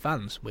punish the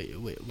fans,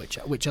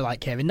 which I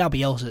like hearing. Now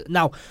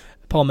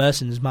Paul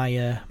Merson is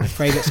my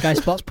favourite Sky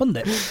Sports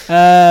pundit.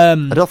 I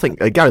don't think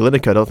Gary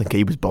Lineker. I don't think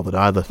he was bothered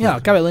either. Yeah,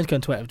 Gary Lineker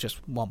on Twitter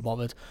just wasn't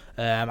bothered.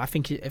 I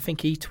think he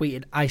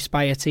tweeted, "I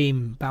spy a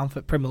team bound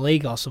for Premier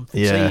League" or something.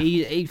 Yeah.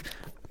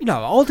 So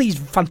all these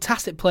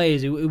fantastic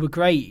players who were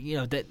great,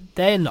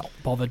 they're not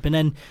bothered. But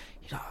then,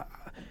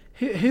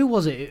 who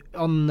was it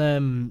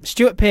on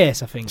Stuart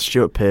Pearce? I think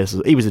Stuart Pearce.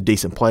 He was a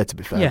decent player, to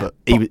be fair, but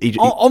he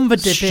on the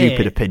debate,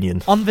 stupid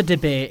opinion. On the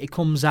debate, he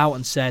comes out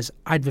and says,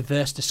 "I'd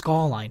reverse the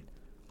scoreline."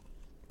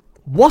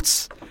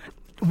 What?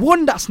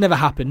 One, that's never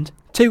happened.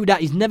 Two,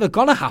 that is never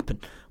gonna happen.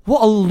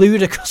 What a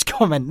ludicrous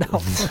comment! Now,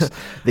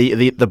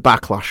 the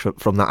backlash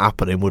from that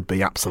happening would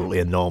be absolutely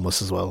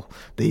enormous as well.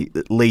 The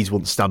Leeds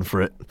wouldn't stand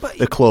for it. But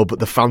the club,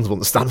 the fans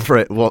wouldn't stand for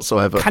it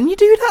whatsoever. Can you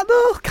do that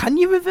though? Can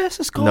you reverse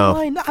a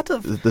scoreline? No,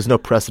 there's no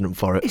precedent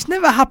for it. It's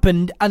never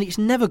happened, and it's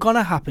never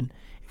gonna happen.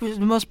 It was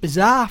the most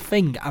bizarre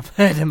thing I've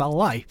heard in my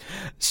life.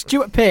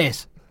 Stuart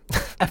Pearce,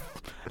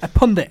 a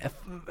pundit,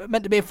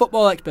 meant to be a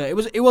football expert.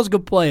 It was a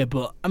good player,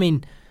 but I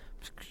mean,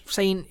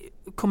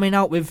 coming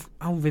out with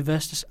I'd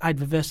reverse the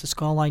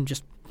scoreline,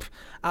 just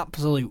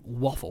absolute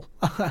waffle.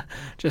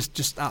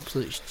 just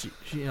absolute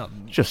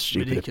just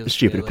stupid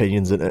really.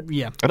 opinions, isn't it?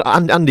 Yeah.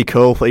 And Andy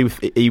Cole,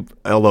 he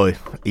although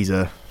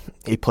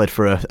he played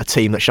for a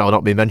team that shall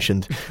not be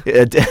mentioned,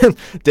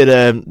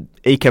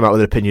 he came out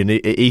with an opinion.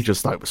 He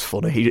just thought it was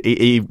funny.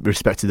 He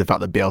respected the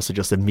fact that Bielsa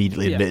just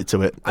immediately admitted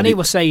to it, and he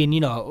was saying,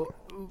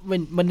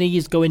 when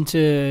these go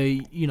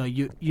into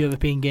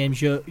European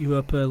games,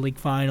 Europa League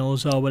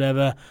finals or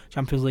whatever,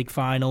 Champions League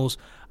finals,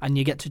 and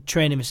you get to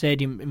train in the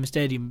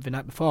stadium the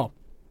night before,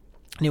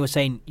 and he was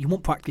saying you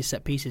won't practice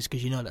set pieces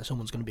because you know that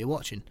someone's going to be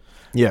watching.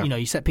 Yeah,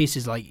 your set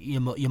pieces like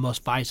your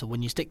most vital.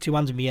 When you stick two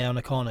hands in the air on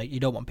a corner, you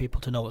don't want people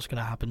to know what's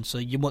going to happen. So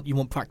you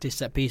won't practice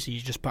set pieces.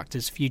 You just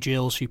practice a few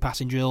drills, few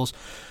passing drills,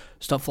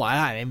 stuff like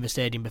that in the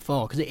stadium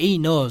before, because he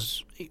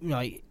knows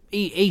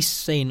He's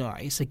saying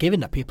it's a given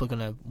that people are going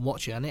to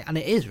watch it, and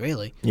it is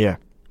really. Yeah,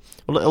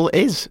 well, it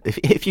is.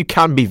 If you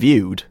can be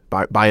viewed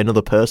by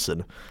another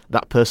person,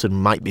 that person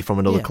might be from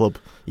another club.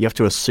 You have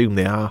to assume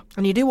they are.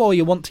 And you do all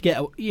you want to get.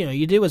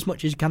 You do as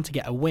much as you can to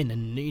get a win,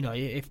 and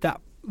if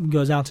that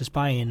goes down to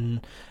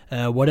spying,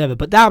 whatever.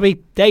 But Derby,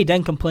 they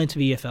then complained to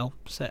the EFL,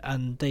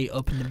 and they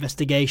opened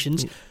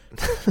investigations.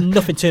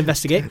 Nothing to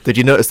investigate. Did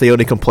you notice they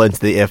only complained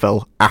to the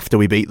EFL after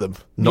we beat them,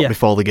 not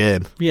before the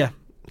game? Yeah.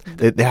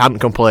 They hadn't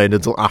complained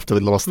until after they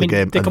lost the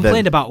game. They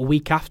complained about a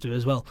week after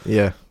as well.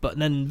 Yeah. But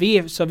then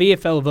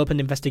VFL have opened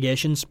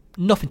investigations.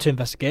 Nothing to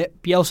investigate.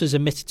 Bielsa's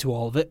admitted to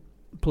all of it.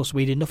 Plus,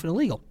 we did nothing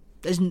illegal.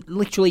 There's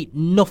literally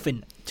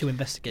nothing to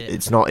investigate.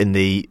 It's not in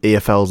the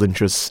EFL's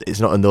interest. It's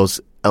not in those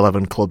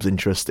 11 clubs'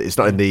 interest. It's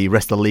not in the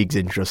rest of the league's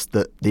interest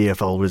that the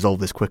EFL resolve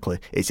this quickly.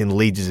 It's in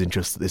Leeds'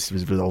 interest that this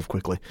was resolved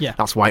quickly. Yeah.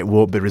 That's why it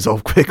won't be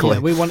resolved quickly. Yeah,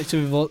 we want it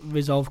to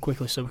resolve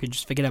quickly so we can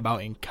just forget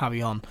about it and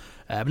carry on.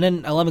 And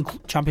then 11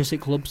 Champions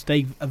League clubs,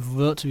 they have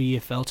wrote to the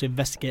EFL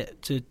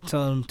to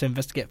tell them to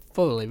investigate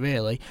thoroughly,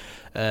 really.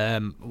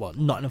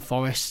 Nottingham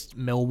Forest,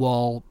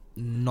 Millwall,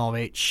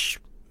 Norwich,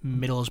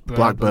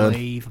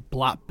 Middlesbrough,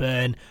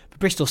 Blackburn.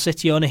 Bristol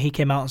City owner, he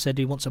came out and said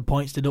he wants a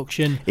points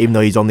deduction. Even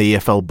though he's on the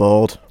EFL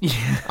board.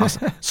 That's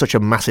such a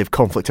massive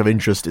conflict of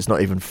interest, it's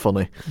not even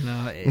funny.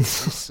 No,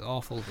 it's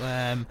awful.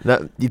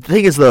 The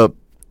thing is, though,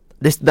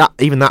 that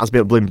has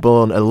been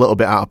blown a little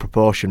bit out of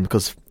proportion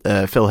because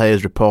Phil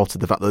Hayes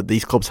reported the fact that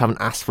these clubs haven't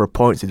asked for a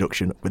points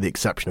deduction, with the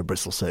exception of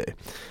Bristol City.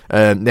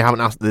 They haven't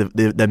asked.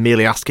 They're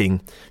merely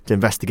asking to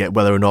investigate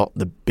whether or not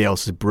the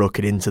Bielsa has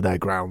broken into their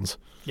grounds.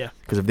 Yeah,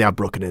 because if they have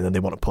broken in, then they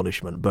want a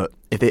punishment. But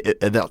if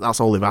that's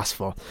all they've asked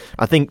for,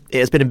 I think it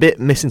has been a bit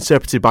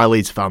misinterpreted by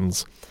Leeds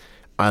fans,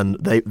 and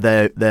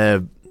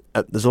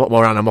there's a lot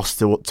more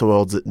animosity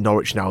towards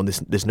Norwich now, and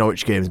this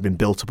Norwich game has been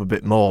built up a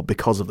bit more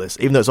because of this.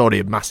 Even though it's already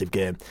a massive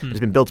game, it's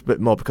been built up a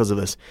bit more because of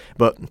this.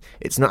 But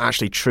it's not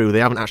actually true. They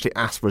haven't actually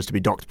asked for us to be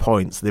docked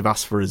points. They've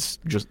asked for us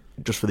just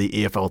for the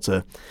EFL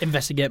to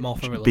investigate more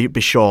thoroughly. Be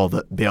sure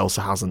that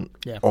Bielsa hasn't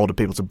ordered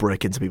people to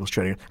break into people's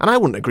training. And I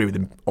wouldn't agree with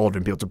him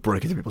ordering people to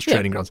break into people's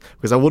training grounds,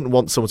 because I wouldn't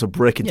want someone to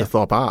break into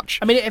Thorpe Arch.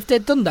 I mean, if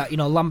they'd done that,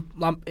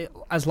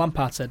 as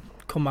Lampard said,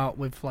 come out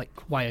with like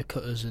wire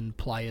cutters and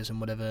pliers and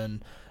whatever,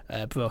 and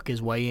broke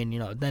his way in,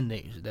 then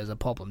there's a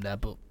problem there.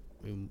 But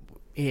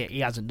he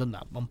hasn't done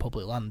that on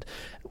public land.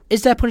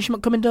 Is there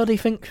punishment coming, though? Do you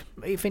think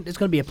there's going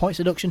to be a points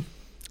deduction?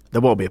 There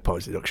won't be a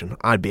points deduction.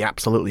 I'd be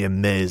absolutely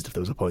amazed if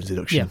there was a points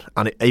deduction. Yeah.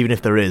 And even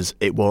if there is,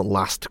 it won't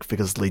last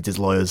because Leeds'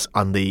 lawyers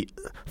and the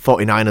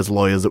 49ers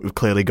lawyers that we've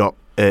clearly got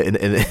in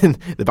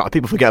the back.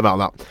 People forget about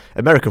that.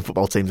 American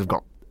football teams have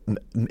got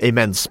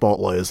immense sport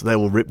lawyers. They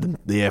will rip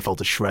the AFL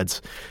to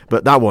shreds.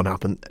 But that won't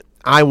happen.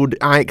 I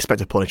expect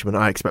a punishment.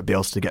 I expect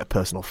Bielsa to get a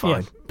personal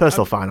fine.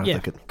 I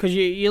think. Because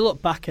you look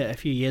back at a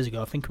few years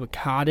ago, I think it was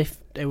Cardiff,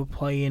 they were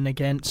playing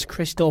against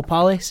Crystal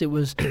Palace. It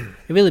was a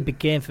really big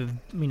game for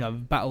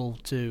battle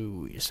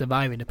to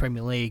survive in the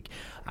Premier League,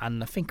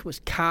 and I think it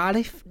was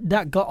Cardiff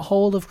that got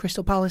hold of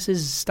Crystal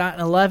Palace's starting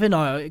 11,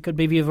 or it could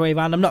be the other way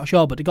around. I'm not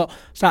sure, but they got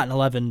starting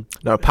 11.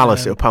 No,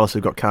 Palace. Palace who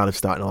got Cardiff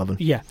starting 11.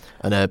 Yeah,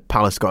 and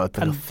Palace got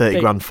a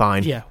 30 grand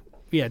fine.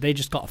 Yeah, they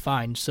just got a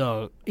fine.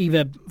 So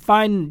either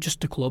fine just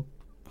the club,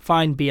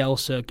 fine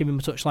Bielsa, give him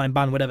a touchline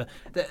ban, whatever.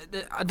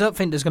 I don't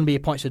think there's going to be a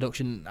points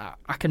deduction.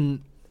 I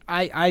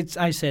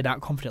I say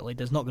that confidently.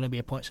 There's not going to be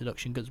a points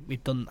deduction because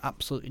we've done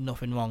absolutely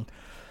nothing wrong.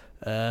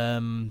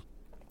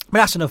 But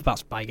that's enough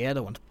about Spygate. I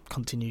don't want to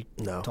continue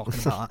talking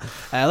about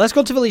that. Let's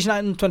go to the Leeds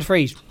United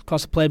 23s. Of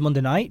course, they played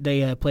Monday night.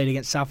 They played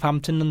against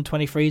Southampton on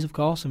 23s, of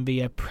course, in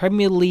the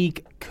Premier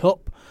League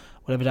Cup,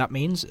 whatever that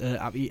means,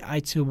 at the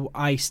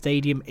I2I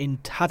Stadium in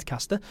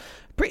Tadcaster.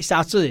 Pretty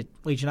started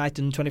Leeds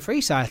United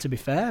 23 side, to be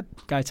fair.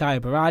 Gaetano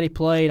Berardi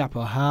played,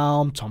 Apple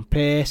Helm, Tom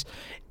Pearce,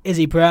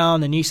 Izzy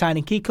Brown, the new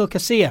signing Kiko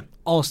Casilla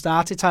all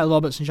started. Tyler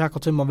Roberts and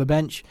Shackleton on the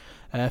bench.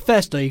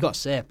 First, though, you got to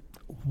say,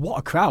 what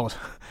a crowd.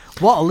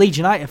 What a Leeds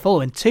United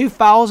following.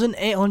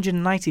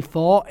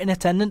 2,894 in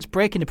attendance,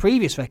 breaking the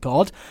previous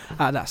record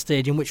at that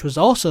stadium, which was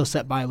also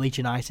set by Leeds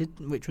United,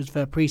 which was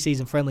for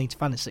pre-season friendly to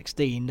fans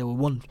 16. There were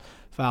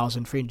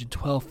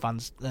 1,312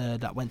 fans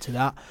that went to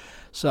that.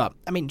 So,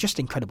 I mean, just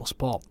incredible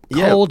sport.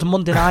 Cold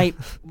Monday night,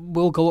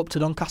 we'll go up to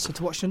Doncaster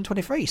to watch the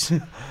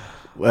 23s.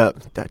 Well,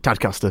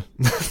 Tadcaster.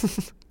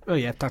 Oh,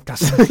 yeah,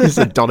 Tadcaster. He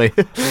said Donny.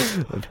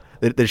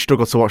 They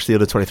struggle to watch the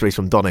other 23s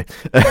from Donny.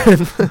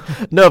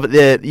 No, but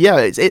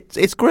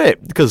it's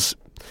great because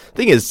the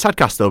thing is,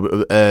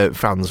 Tadcaster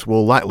fans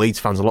will like Leeds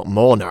fans a lot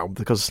more now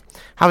because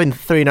having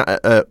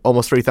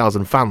almost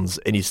 3,000 fans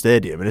in your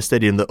stadium, in a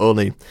stadium that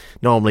only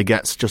normally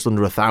gets just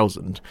under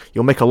 1,000,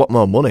 you'll make a lot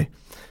more money.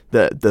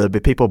 There'll be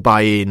people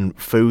buying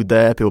food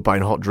there, people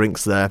buying hot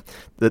drinks there.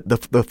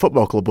 The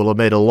football club will have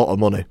made a lot of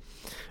money,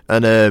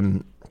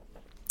 and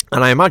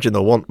I imagine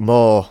they'll want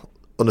more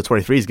under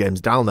 23s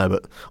games down there,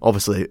 but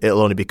obviously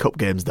it'll only be cup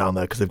games down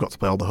there because they've got to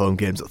play all the home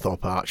games at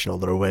Thorpe Arch and all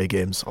their away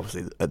games.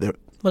 Obviously, well, they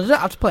don't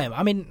have to play them.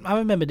 I mean, I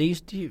remember they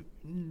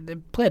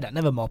played at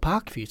Nevermore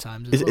Park a few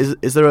times.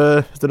 Is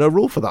there no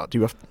rule for that? Do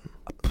you have?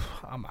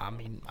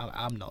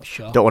 I'm not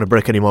sure. Don't want to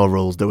break any more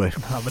rules, do we?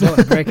 No, we don't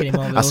want to break any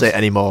more rules. I say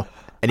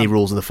any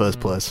rules in the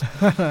first place.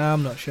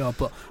 I'm not sure,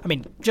 but I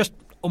mean, just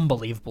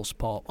unbelievable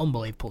sport.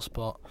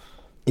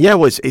 Yeah,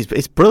 well,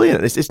 it's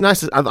brilliant. It's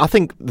nice. I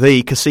think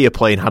the Casilla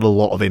playing had a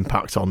lot of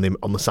impact on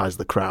the size of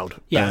the crowd.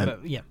 Yeah,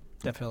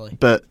 definitely.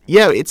 But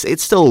yeah,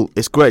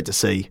 it's great to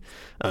see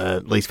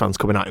Leeds fans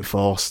coming out in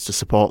force to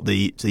support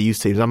the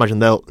youth teams. I imagine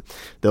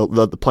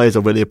the players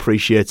will really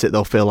appreciate it.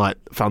 They'll feel like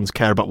fans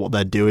care about what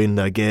they're doing,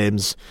 their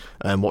games,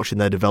 and watching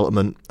their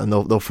development, and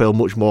they'll feel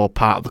much more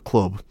part of the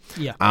club.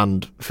 Yeah.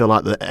 And feel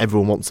like that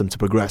everyone wants them to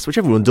progress, which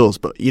everyone does.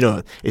 But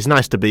it's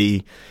nice to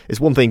be.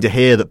 It's one thing to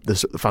hear that the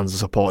fans are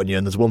supporting you,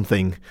 and there's one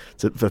thing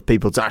for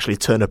people to actually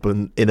turn up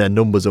in their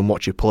numbers and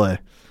watch you play.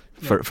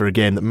 For a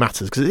game that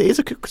matters, because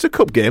it's a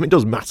cup game. It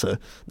does matter.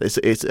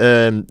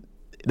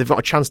 They've got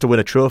a chance to win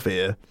a trophy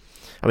here.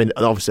 I mean,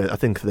 obviously, I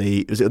think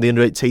the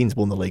under 18s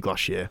won the league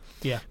last year.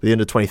 Yeah. The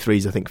under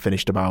 23s, I think,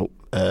 finished about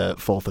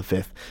 4th or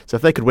 5th. So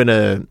if they could win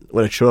a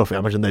trophy, I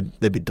imagine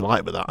they'd be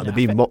delighted with that, and they'd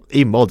be even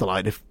more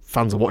delighted if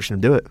fans are watching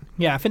them do it.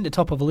 Yeah, I think the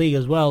top of the league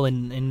as well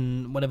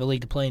in whatever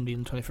league they're playing, the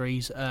under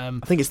 23s.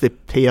 I think it's the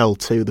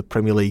PL2, the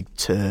Premier League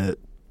 2.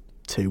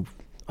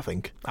 I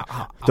think.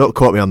 Don't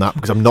quote me on that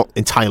because I'm not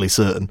entirely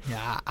certain.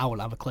 Yeah, I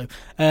wouldn't have a clue.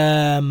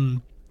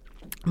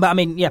 But I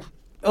mean, yeah,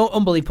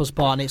 unbelievable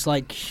sport, and it's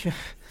like,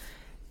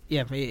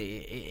 yeah,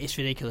 it's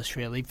ridiculous,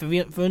 really. For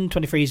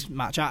 23s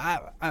match,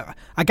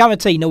 I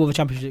guarantee no other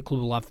Championship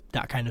club will have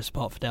that kind of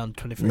support for their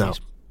 23s. No.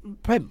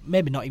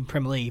 Maybe not in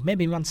Premier League.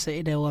 Maybe Man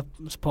City, they'll have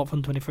support for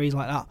 23s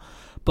like that.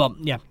 But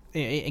yeah,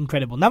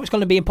 incredible. Now it's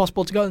going to be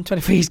impossible to go to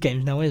 23s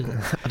games now, isn't it?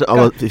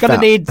 Going to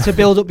need to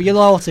build up your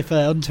loyalty for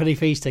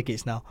 23s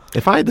tickets now.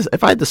 If I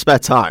had the spare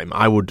time,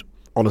 I would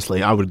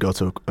go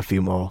to a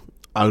few more.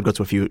 I would go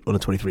to a few under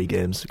 23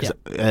 games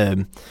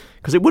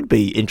because it would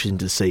be interesting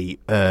to see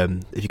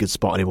if you could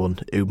spot anyone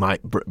who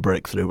might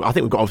break through. I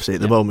think we've got, obviously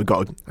at the moment, we've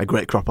got a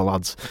great crop of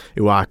lads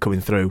who are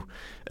coming through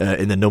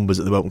in the numbers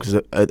at the moment, because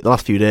the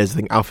last few days I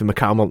think Alfie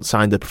McAlmont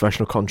signed a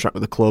professional contract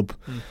with the club,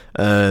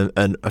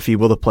 and a few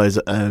other players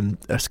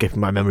escaping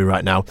my memory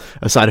right now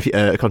signed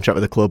a contract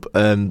with the club,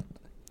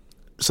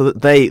 so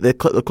that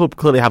the club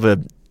clearly have a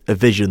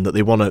vision that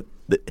they want to.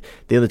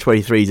 The under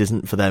 23s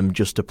isn't for them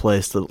just a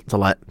place to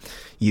let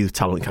youth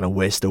talent kind of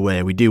waste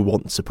away. We do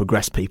want to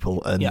progress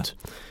people and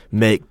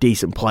make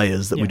decent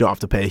players that we don't have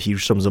to pay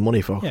huge sums of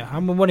money for. Yeah,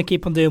 and we want to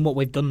keep on doing what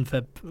we've done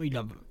for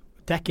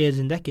decades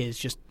and decades.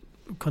 Just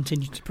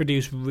continue to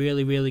produce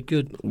really, really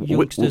good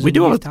youngsters. We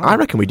do have. I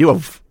reckon we do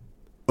have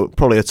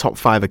probably a top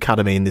 5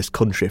 academy in this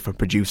country for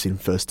producing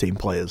first team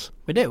players.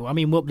 We do. I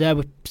mean, we're up there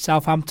with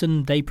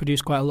Southampton. They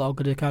produce quite a lot of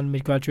good academy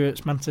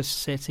graduates. Manchester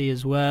City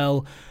as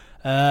well.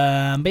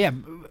 But yeah,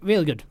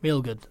 real good.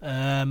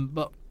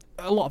 But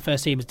a lot of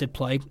first teamers did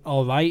play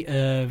all right.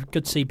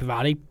 Good to see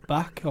Berardi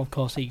back. Of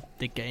course, he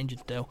did get injured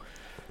though.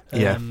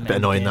 Yeah, a bit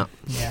annoying that.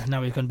 Yeah,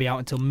 now he's going to be out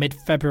until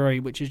mid-February,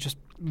 which is just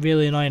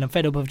really annoying. I'm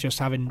fed up of just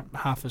having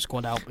half the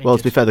squad out. Well,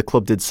 to be fair, the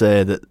club did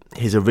say that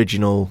his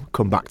original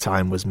comeback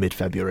time was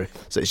mid-February,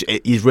 so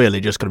he's really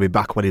just going to be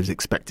back when he was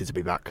expected to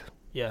be back.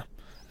 Yeah.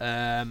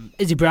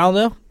 Izzy Brown,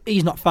 though,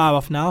 he's not far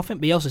off now. I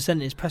think Bielsa said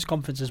in his press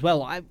conference as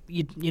well.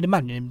 You'd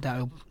imagine him that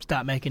he'll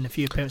start making a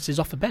few appearances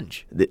off the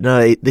bench.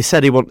 No, they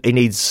said he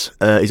needs.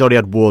 He's already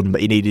had one,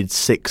 but he needed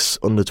 6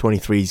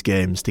 under-23s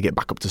games to get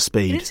back up to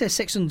speed. He didn't say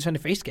 6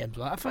 under-23s games.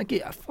 I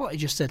thought he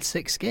just said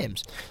 6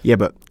 games. Yeah,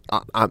 but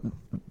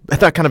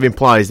that kind of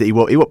implies that he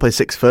won't play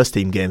 6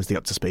 first-team games to get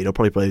up to speed. He'll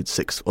probably play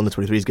 6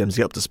 under-23s games to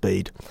get up to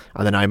speed,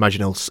 and then I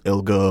imagine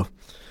he'll go.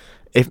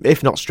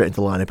 If not straight into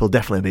the lineup, he'll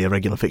definitely be a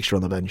regular fixture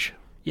on the bench.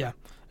 Yeah.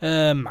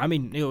 I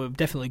mean, it would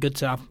definitely good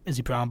to have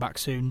Izzy Brown back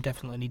soon.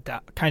 Definitely need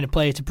that kind of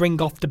player to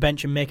bring off the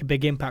bench and make a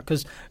big impact.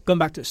 Because going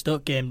back to the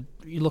Stoke game,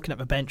 you're looking at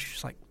the bench,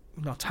 it's like,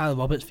 Tyler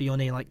Roberts, the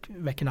only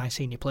recognised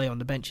senior player on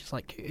the bench. It's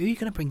like, who are you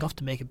going to bring off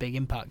to make a big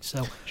impact?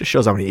 So just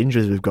shows how many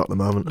injuries we've got at the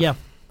moment. Yeah,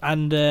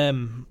 and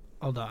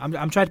hold on,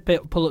 I'm trying to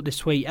pull up this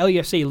tweet.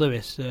 LUFC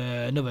Lewis,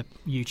 another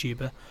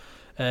YouTuber,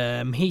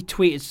 he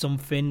tweeted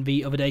something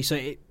the other day. So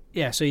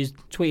he's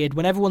tweeted,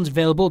 when everyone's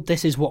available,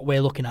 this is what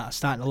we're looking at,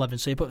 starting 11.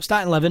 So you put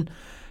starting 11,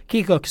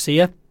 Kiko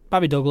Casilla,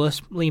 Barry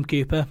Douglas, Liam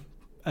Cooper,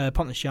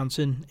 Pontus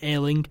Jansson,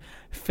 Ayling,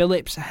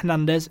 Phillips,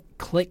 Hernandez,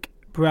 Click,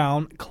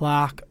 Brown,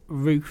 Clark,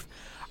 Roof.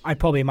 I'd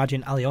probably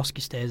imagine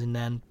Alioski stays in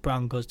there and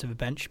Brown goes to the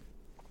bench.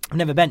 And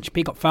then the bench,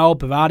 Peacock Fowle,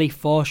 Berardi,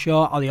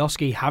 Forshaw,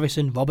 Alioski,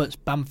 Harrison, Roberts,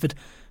 Bamford.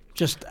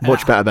 Just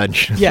much better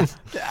bench. Yeah,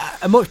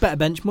 a much better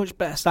bench, much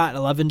better starting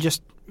 11.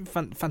 Just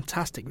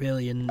fantastic,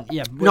 really. And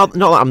yeah, not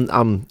that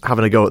I'm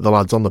having a go at the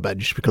lads on the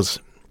bench, because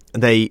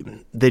they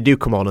do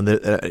come on and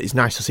it's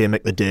nice to see them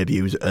make their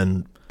debuts,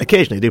 and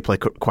occasionally they do play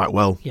quite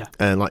well. Yeah,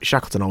 and like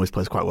Shackleton always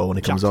plays quite well when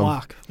he comes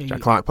on.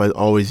 Jack Clark plays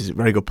always a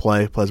very good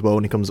player, plays well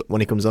when he comes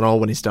on or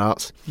when he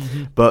starts.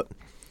 Mm-hmm. But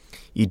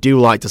you do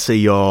like to see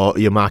your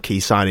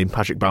marquee signing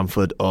Patrick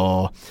Bamford,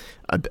 or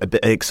a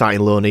bit exciting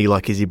loanee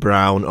like Izzy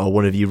Brown, or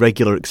one of your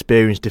regular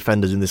experienced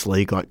defenders in this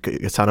league like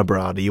Gaetano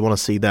Berardi. You want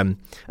to see them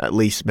at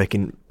least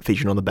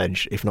featuring on the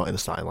bench, if not in the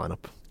starting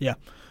lineup. Yeah.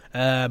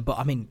 But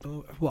I mean,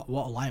 what a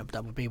lineup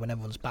that would be when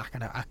everyone's back,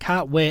 and I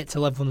can't wait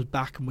till everyone's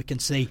back and we can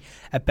see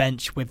a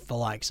bench with the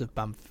likes of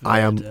Bamford. I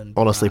am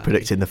honestly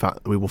predicting the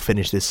fact that we will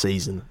finish this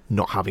season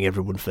not having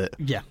everyone fit.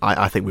 Yeah,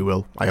 I think we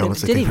will. I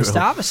honestly didn't think even we will.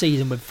 start the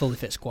season with a fully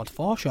fit squad.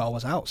 Forshaw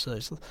was out, so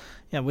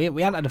we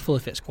hadn't had a fully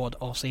fit squad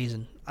all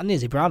season, and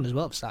Izzy Brown as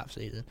well at the start of the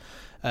season.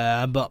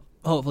 But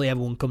hopefully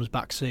everyone comes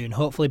back soon.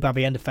 Hopefully by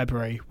the end of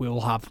February we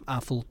will have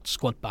our full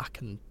squad back,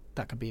 and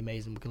that could be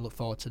amazing. We can look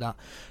forward to that.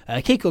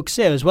 Kiko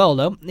Casilla as well,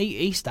 though.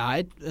 He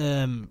started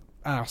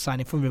our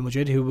signing from Real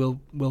Madrid, who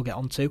we'll get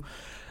on to.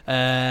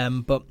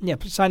 But yeah,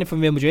 signing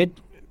from Real Madrid,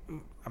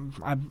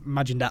 I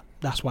imagine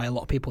that's why a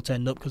lot of people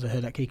turned up, because I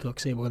heard that Kiko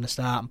Casilla were going to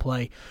start and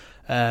play.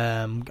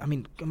 I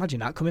mean,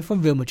 imagine that, coming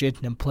from Real Madrid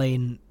and then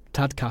playing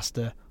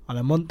Tadcaster on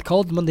a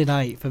cold Monday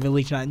night for the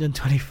Leeds United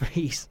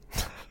under-23s.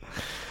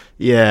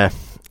 Yeah.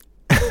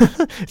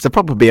 It's a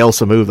proper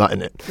Bielsa move, that,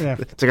 isn't it? Yeah.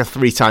 It's like a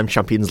 3-time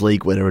Champions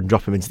League winner and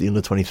drop him into the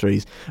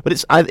under-23s. But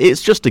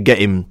it's just to get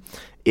him.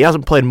 He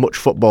hasn't played much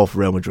football for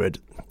Real Madrid,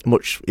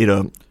 much,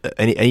 and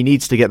he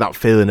needs to get that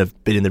feeling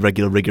of being in the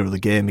regular rigor of the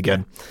game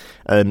again.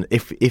 And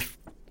if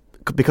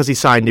because he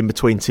signed in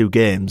between 2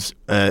 games,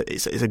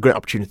 it's a great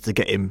opportunity to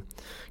get him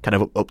kind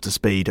of up to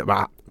speed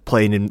about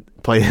playing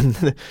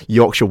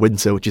Yorkshire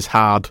winter, which is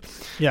hard.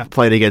 Yeah.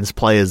 Playing against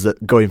players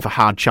that go in for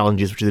hard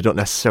challenges, which they don't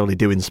necessarily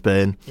do in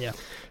Spain. Yeah.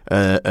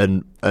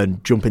 And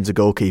jump into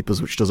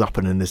goalkeepers, which does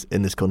happen in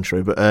this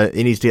country. But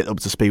he needs to get up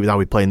to speed with how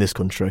we play in this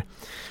country.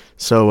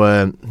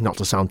 So, not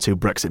to sound too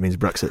Brexit means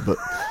Brexit, but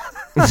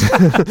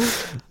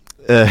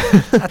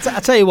I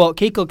tell you what,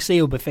 Kiko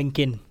Casilla will be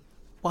thinking,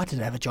 why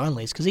did I ever join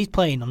Leeds? Because he's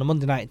playing on a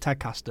Monday night at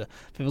Tadcaster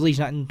for the Leeds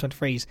United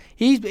 23s.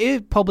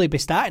 He'd probably be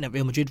starting at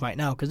Real Madrid right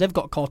now, because they've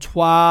got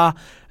Courtois,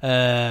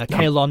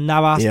 Keylor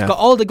Navas. They've got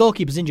all the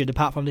goalkeepers injured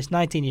apart from this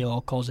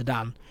 19-year-old called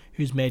Zidane,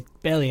 who's made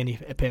barely any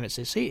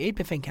appearances. So he'd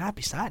be thinking, I'd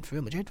be starting for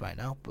Real Madrid right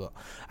now. But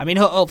I mean,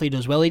 hopefully he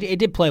does well. He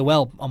did play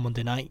well on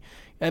Monday night.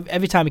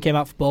 Every time he came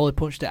out for ball, he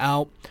punched it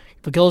out.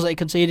 The goals that he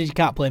conceded, you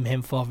can't blame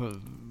him for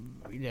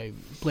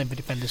blame the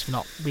defenders for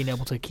not being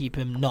able to keep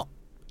him not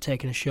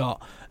taking a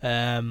shot.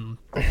 Yeah,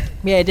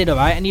 he did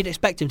alright, and you'd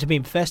expect him to be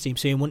in the first team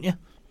soon, wouldn't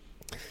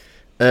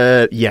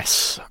you?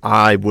 Yes,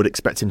 I would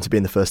expect him to be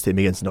in the first team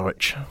against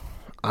Norwich.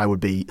 I would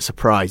be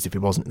surprised if he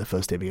wasn't in the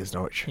first team against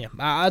Norwich. Yeah,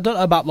 I don't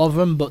know about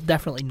Rotherham, but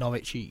definitely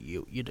Norwich,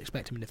 you'd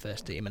expect him in the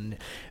first team, and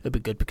it'd be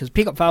good, because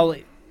Peacock Fowle,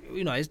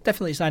 it's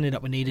definitely signing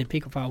that we needed.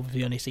 Peacock Fowle was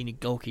the only senior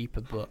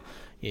goalkeeper, but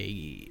yeah,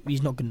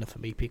 he's not good enough for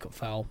me, Peacock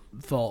Fowle,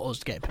 for us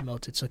to get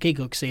promoted. So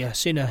Kiko Casilla,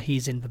 sooner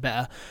he's in, the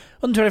better.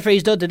 Under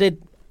 23s, though, they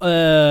did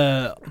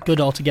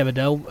good altogether,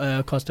 though.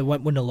 Of course, they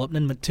went 1-0 up,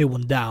 then went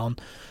 2-1 down.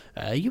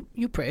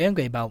 You pretty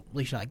angry about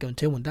Leeds United going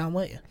 2-1 down,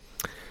 weren't you?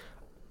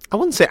 I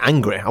wouldn't say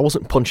angry. I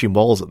wasn't punching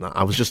walls at that.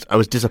 I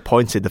was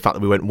disappointed the fact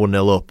that we went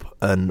 1-0 up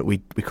and we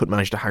couldn't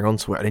manage to hang on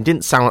to it. And it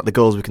didn't sound like the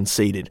goals we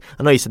conceded.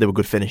 I know you said they were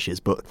good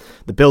finishes, but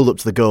the build-up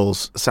to the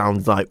goals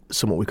sounds like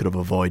something we could have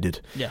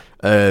avoided. Yeah.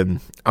 I'm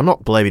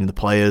not blaming the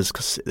players,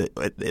 because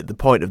the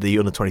point of the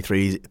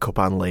Under-23 Cup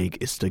and League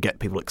is to get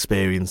people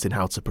experienced in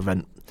how to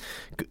prevent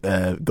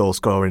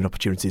goal-scoring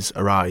opportunities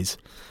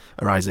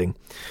arising.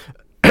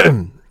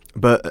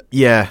 But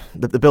yeah,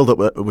 the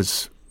build-up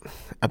was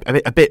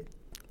a bit.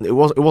 It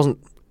wasn't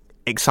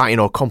exciting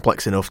or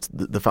complex enough.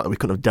 The fact that we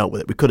couldn't have dealt with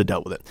it, we could have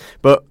dealt with it.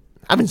 But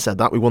having said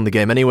that, we won the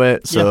game anyway,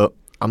 so yeah.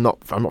 I'm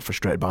not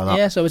frustrated by that.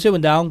 Yeah, so we're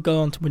 2-1 down, go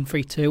on to win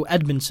 3-2.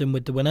 Edmondson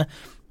with the winner.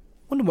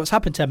 Wonder what's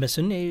happened to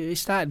Edmondson. He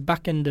started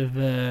back end of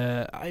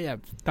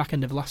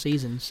last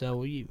season,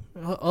 so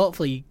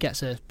hopefully he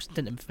gets a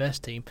stint in the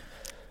first team.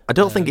 I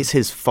don't think it's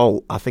his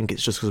fault. I think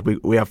it's just because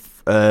we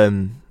have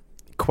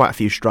quite a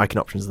few striking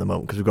options at the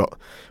moment, because we've got,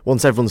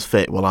 once everyone's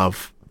fit, we'll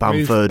have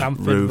Bamford,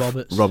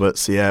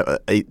 Roberts. Yeah,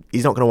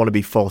 he's not going to want to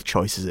be fourth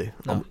choice, is he?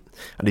 No.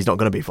 And he's not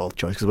going to be fourth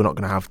choice because we're not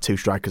going to have two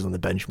strikers on the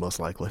bench, most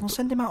likely. We'll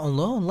send him out on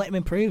loan, let him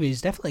improve. He's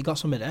definitely got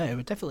something there.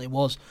 It definitely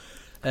was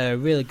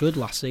really good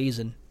last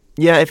season.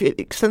 Yeah, if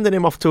extending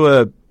him off to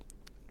a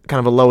kind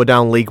of a lower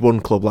down League One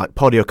club, like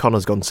Paddy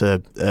O'Connor's gone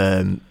to.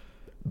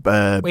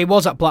 He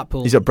was at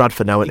Blackpool. He's at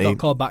Bradford now, isn't he? Got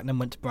called back and then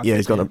went to Bradford. Yeah,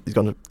 he's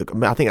gone.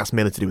 I think that's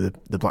mainly to do with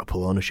the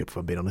Blackpool ownership, if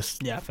I'm being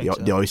honest. Yeah, I think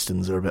so. The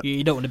Oystons are a bit.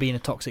 You don't want to be in a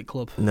toxic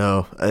club.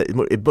 No,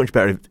 it's much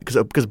better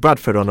because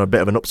Bradford are on a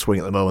bit of an upswing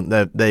at the moment.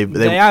 They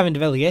are in the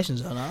relegation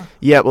zone, aren't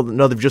they? Yeah, well,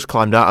 no, they've just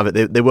climbed out of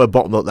it. They were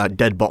bottom of that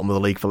dead bottom of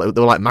the league for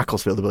they were like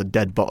Macclesfield. They were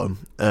dead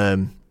bottom,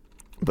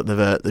 but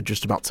they're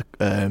just about to.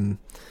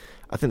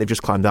 I think they've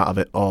just climbed out of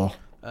it. Or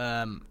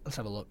let's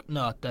have a look.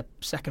 No, they're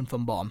second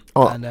from bottom,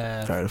 and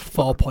fair enough.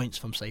 4 points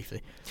from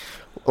safety.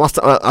 Last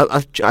time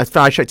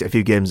I checked it a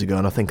few games ago,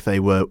 and I think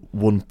they were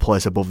one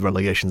place above the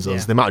relegation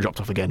zones. Yeah. They might have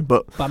dropped off again,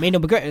 but I mean,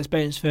 it'll be great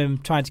experience for him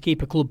trying to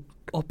keep a club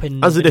up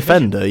in. As a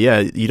defender, yeah,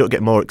 you don't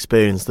get more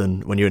experience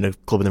than when you're in a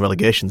club in the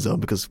relegation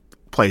zone, because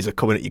players are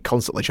coming at you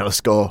constantly trying to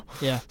score.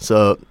 Yeah.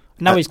 So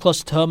now he's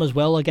close to home as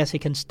well. I guess he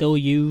can still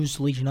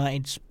use Leeds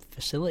United's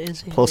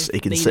facilities. Plus, he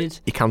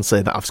can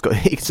say that I've scored.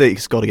 He can say he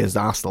scored against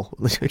Arsenal,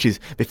 which is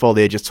before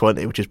the age of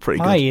 20, which is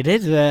pretty good. He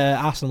did.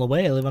 Arsenal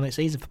away, live on its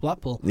season for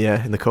Blackpool.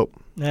 Yeah, in the cup,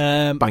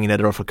 banging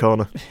header off a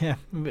corner. Yeah,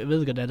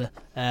 really good header.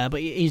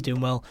 But he's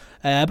doing well.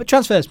 But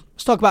transfers.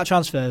 Let's talk about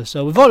transfers.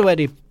 So we've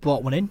already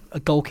brought one in, a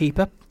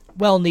goalkeeper.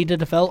 Well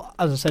needed, I felt.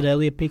 As I said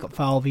earlier, Peacock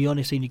Fowler, the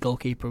only senior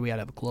goalkeeper we had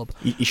at the club.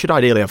 You should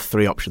ideally have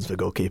three options for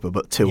goalkeeper,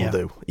 but two will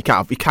do. You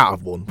can't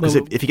have one, because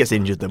if he gets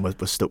injured, then we're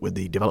stuck with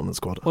the development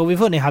squad. Well,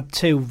 we've only had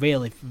two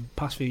really for the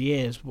past few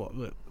years.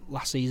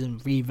 Last season,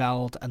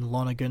 Rieveld and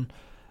Lonergan.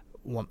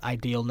 One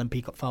ideal, and then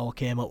Peacock Fowler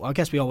came up. Well, I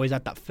guess we always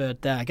had that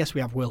third there. I guess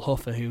we have Will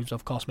Huffer, who's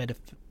of course made a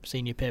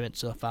senior appearance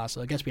so far.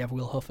 So I guess we have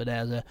Will Huffer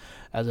there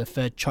as a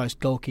third choice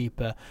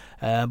goalkeeper,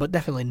 but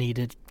definitely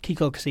needed.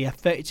 Kiko Casilla,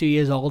 32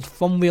 years old,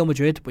 from Real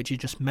Madrid, which is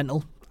just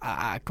mental.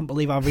 I couldn't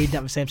believe I read that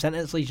in the same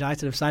sentence. Leeds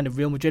United have signed a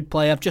Real Madrid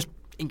player. Just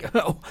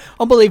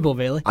unbelievable,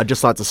 really. I'd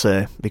just like to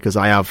say, because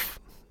I have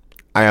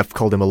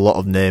called him a lot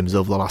of names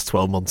over the last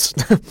 12 months.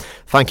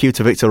 Thank you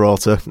to Victor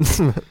Rota,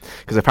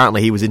 because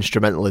apparently he was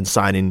instrumental in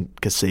signing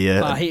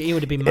Casilla. He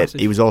would have been massive.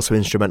 He was also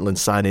instrumental in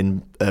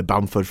signing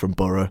Bamford from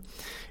Borough.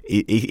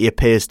 He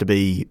appears to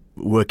be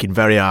working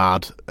very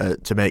hard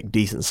to make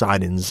decent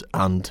signings,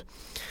 and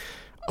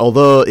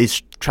although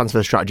his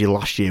transfer strategy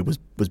last year was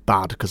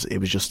bad, because it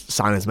was just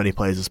sign as many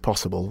players as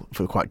possible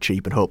for quite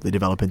cheap and hope they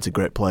develop into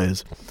great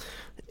players,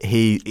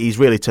 he's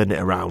really turned it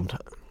around.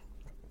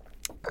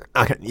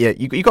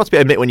 You got to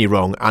admit when you're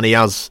wrong, and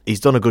he's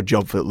done a good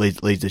job for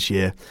Leeds this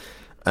year,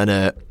 and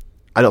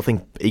I don't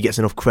think he gets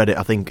enough credit.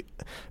 I think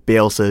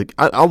Bielsa,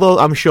 although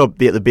I'm sure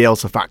the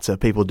Bielsa factor,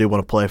 people do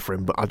want to play for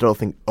him, but I don't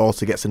think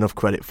Orta gets enough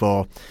credit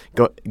for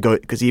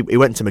because he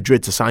went to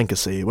Madrid to sign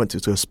Casilla. He went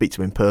to speak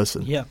to him in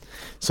person. Yeah.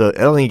 So I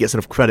don't think he gets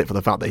enough credit for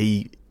the fact that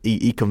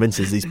he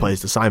convinces these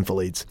players to sign for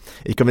Leeds.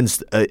 He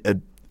convinced a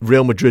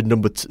Real Madrid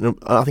number two,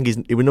 I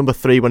think he was number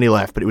 3 when he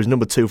left, but he was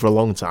number 2 for a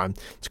long time,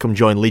 to come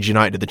join Leeds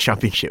United in the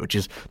Championship, which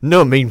is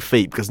no mean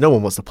feat, because no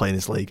one wants to play in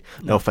this league.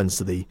 No offence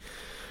to the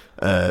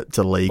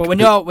league. But when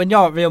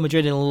you're at Real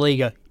Madrid in La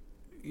Liga,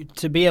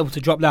 to be able to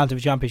drop down to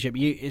the Championship,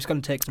 it's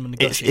going to take some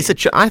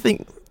negotiation. I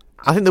think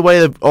the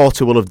way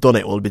Orta will have done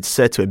it will be to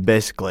say to him,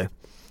 basically,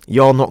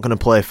 you're not going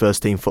to play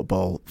first team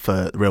football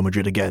for Real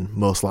Madrid again,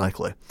 most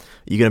likely.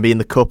 You're going to be in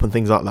the Cup and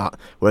things like that.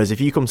 Whereas if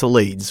you come to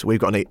Leeds, we've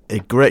got a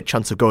great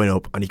chance of going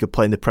up, and you could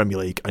play in the Premier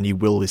League, and you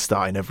will be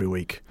starting every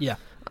week. Yeah.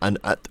 And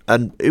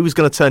who was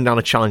going to turn down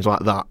a challenge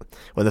like that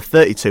when they're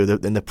 32,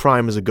 in the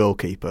prime as a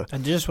goalkeeper,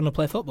 and you just want to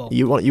play football?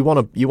 You want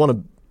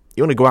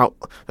to go out,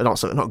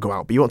 not go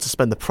out, but you want to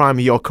spend the prime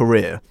of your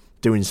career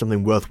doing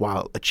something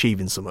worthwhile,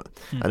 achieving something.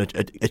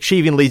 And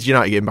achieving Leeds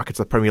United getting back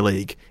into the Premier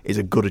League is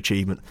a good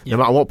achievement. No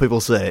matter what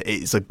people say,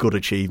 it's a good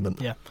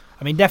achievement. Yeah.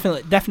 I mean,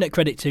 definite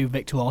credit to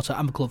Victor Walter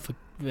and the club for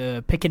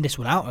picking this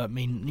one out. I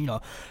mean,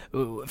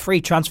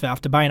 free transfer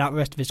after buying out the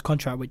rest of his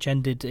contract, which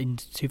ended in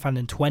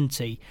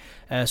 2020.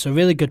 So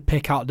really good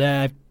pick out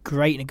there.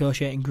 Great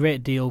negotiating,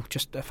 great deal.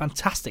 Just a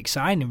fantastic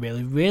signing,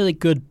 really. Really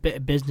good bit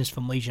of business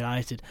from Leeds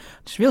United.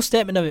 It's a real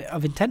statement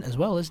of intent as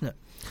well, isn't it?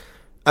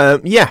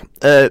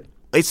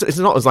 It's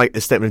not as like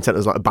a statement of intent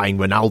as like buying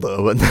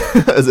Ronaldo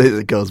as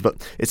it goes, but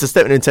it's a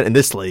statement of intent in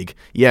this league.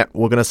 Yeah,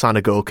 we're going to sign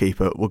a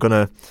goalkeeper. We're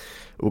going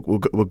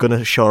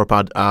to shore up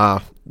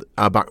our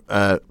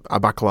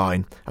back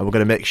line, and we're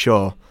going to make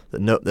sure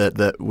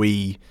that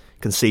we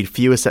concede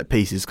fewer set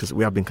pieces, because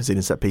we have been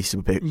conceding set pieces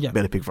with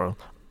Bailey Pickford.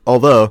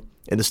 Although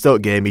in the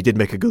Stoke game, he did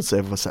make a good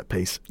save of a set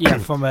piece. Yeah,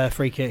 from a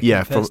free kick.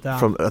 Yeah,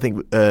 from I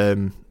think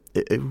who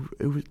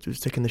was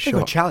taking the shot? It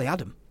was Charlie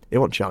Adam. It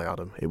wasn't Charlie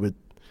Adam. It was.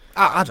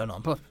 I don't know.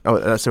 But oh,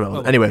 that's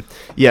irrelevant. Anyway,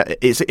 yeah,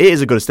 it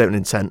is a good statement of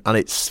intent, and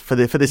it's for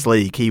this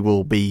league. He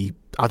will be.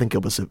 I think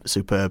he'll be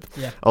superb.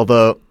 Yeah.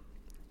 Although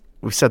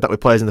we've said that with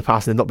players in the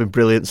past, and they've not been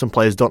brilliant. Some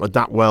players don't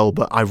adapt well,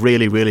 but I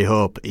really, really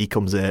hope he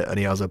comes here and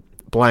he has a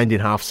blinding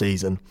half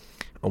season,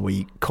 and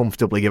we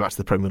comfortably get back to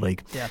the Premier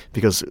League. Yeah.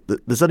 Because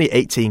there's only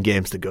 18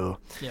 games to go.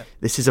 Yeah.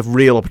 This is a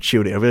real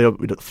opportunity. I really hope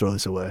we don't throw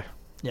this away.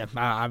 Yeah,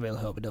 I really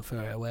hope we don't throw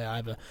it away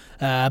either.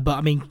 But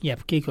I mean, yeah,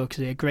 Kiko is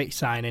a great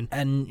signing,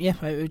 and yeah,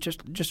 it was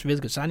just a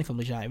really good signing from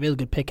Leeds United. Really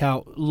good pick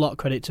out. A lot of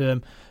credit to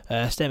him.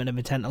 Statement of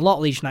intent. A lot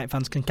of Leeds United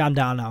fans can calm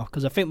down now,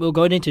 because I think we're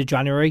going into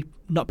January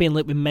not being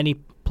linked with many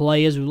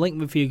players. We're linked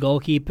with a few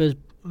goalkeepers.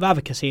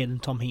 Rather Casilla than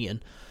Tom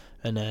Heaton.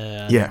 And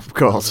yeah, of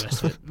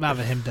course.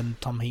 Rather him than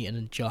Tom Heaton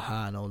and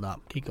Johan and all that.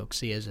 Kiko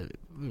Casilla is a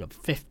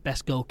fifth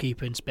best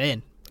goalkeeper in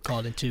Spain,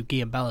 according to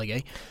Guillem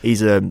Balaguer.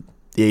 He's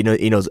he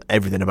knows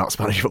everything about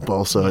Spanish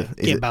football, so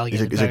he's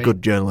a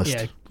good journalist.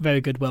 Yeah,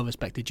 very good,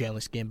 well-respected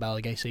journalist, Guillem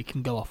Balaguer, so he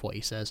can go off what he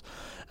says.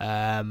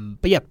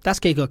 But yeah, that's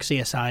Kiko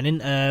Casilla signing.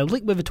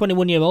 Linked with a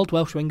 21-year-old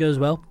Welsh winger as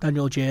well,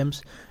 Daniel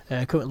James,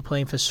 currently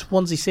playing for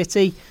Swansea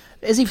City.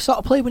 Is he the sort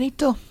of player we need,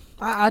 though?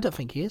 I don't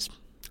think he is.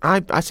 I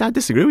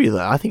disagree with you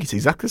there. I think it's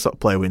exactly the sort of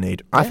player we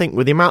need. Yeah. I think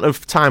with the amount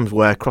of times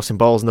we're crossing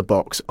balls in the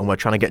box and we're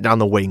trying to get down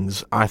the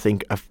wings, I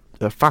think a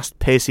fast,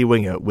 pacey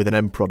winger with an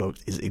end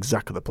product is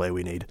exactly the player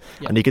we need.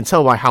 Yep. And you can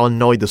tell by how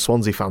annoyed the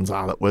Swansea fans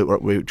are that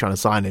we're trying to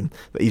sign him,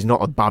 that he's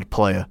not a bad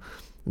player.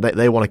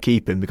 They want to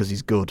keep him because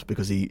he's good,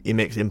 because he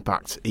makes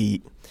impact.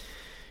 He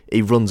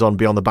runs on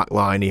beyond the back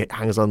line, he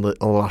hangs on the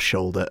last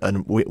shoulder,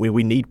 and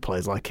we need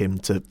players like him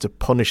to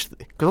punish.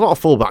 Because a lot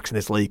of fullbacks in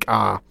this league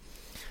are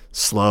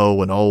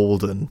slow and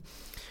old and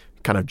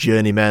kind of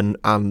journeymen,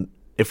 and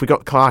if we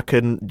got Clark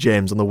and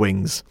James on the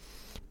wings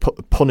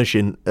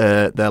punishing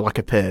their lack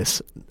of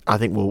pace, I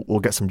think we'll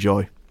get some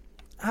joy.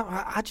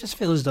 I just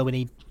feel as though we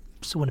need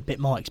someone a bit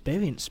more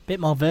experienced, a bit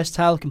more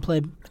versatile, can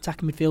play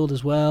attacking midfield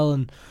as well,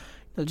 and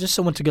just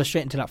someone to go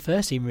straight into that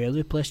first team,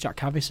 really, replace Jack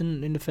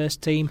Harrison in the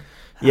first team.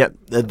 Yeah,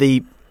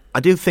 I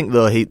do think,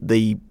 though,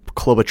 the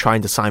club are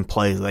trying to sign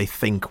players they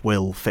think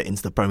will fit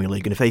into the Premier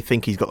League, and if they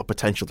think he's got the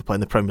potential to play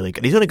in the Premier League,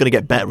 and he's only going to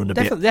get better under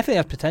definitely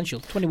has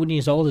potential. 21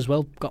 years old as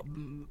well, got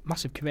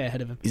massive career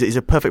ahead of him. He's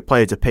a perfect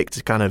player to pick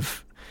to kind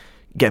of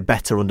get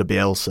better under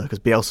Bielsa, because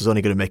Bielsa's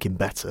only going to make him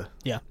better.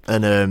 Yeah,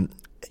 and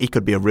he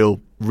could be a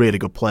really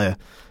good player.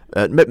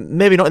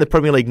 Maybe not in the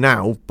Premier League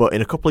now, but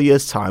in a couple of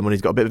years' time, when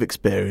he's got a bit of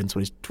experience,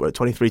 when he's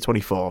 23,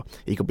 24,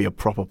 he could be a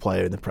proper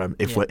player in the Prem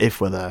if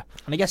we're there.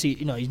 And I guess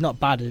he's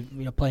not bad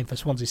at playing for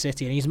Swansea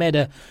City, and he's made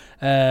an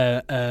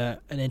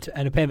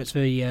appearance for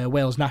the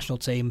Wales national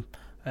team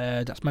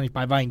that's managed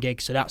by Ryan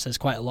Giggs, so that says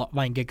quite a lot.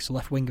 Ryan Giggs, a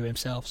left winger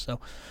himself, so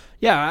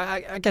yeah,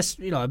 I guess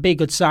it'd be a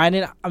good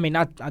signing. I mean,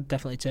 I'd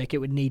definitely take it.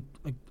 We need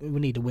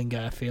a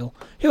winger, I feel.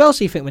 Who else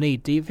do you think we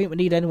need? Do you think we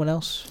need anyone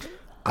else?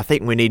 I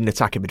think we need an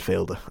attacking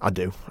midfielder. I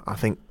do. I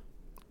think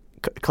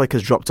Klich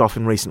has dropped off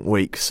in recent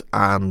weeks,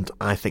 and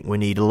I think we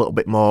need a little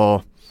bit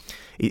more.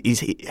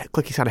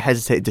 Klich kind of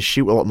hesitated to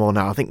shoot a lot more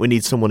now. I think we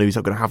need someone who's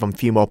going to have a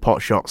few more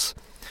pot shots,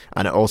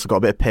 and it also got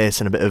a bit of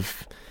pace and a bit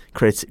of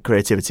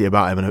creativity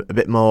about him, and a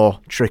bit more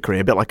trickery,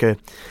 a bit like a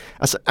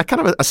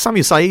kind of a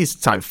Samuel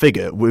Saiz type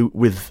figure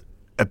with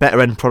a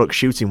better end product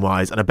shooting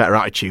wise and a better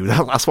attitude.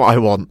 That's what I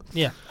want.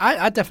 Yeah,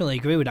 I definitely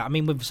agree with that. I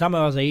mean, with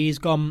Samuel Saiz, he's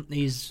gone.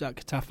 He's at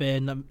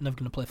Getafe, never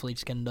going to play for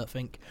Leeds again, I don't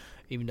think,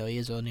 even though he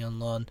is only on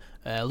loan.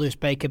 Lewis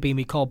Baker being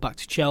recalled back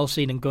to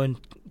Chelsea and going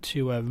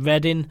to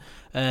Reading.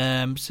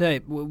 So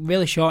we're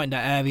really short in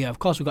that area. Of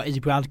course, we've got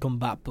Izzy Brown to come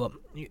back, but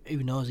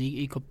who knows?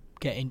 He could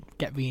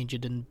get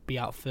re-injured and be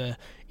out for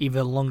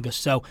even longer.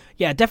 So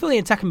yeah, definitely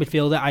an attacking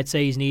midfielder I'd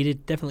say he's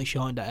needed. Definitely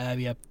short in that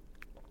area.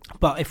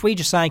 But if we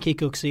just sign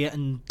Kiko Casilla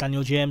and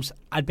Daniel James,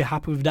 I'd be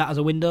happy with that as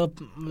a window.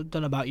 I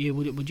don't know about you.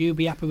 Would you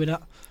be happy with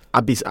that?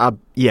 I'd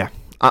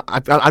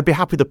be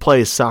happy the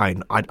players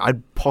sign. I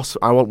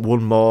want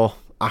one more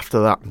after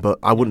that, but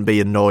I wouldn't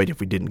be annoyed if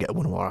we didn't get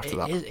one more after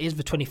that. It is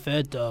the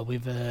 23rd though. I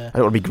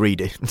don't want to be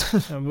greedy.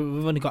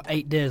 We've only got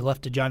 8 days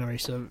left of January,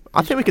 so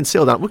I think we can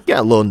seal that. We can get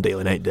a loan deal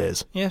in 8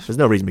 days. Yeah, there's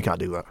no reason we can't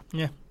do that.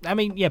 Yeah, I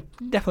mean, yeah,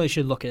 definitely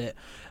should look at it.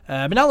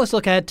 But now let's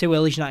look ahead to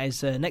Leeds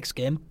United's next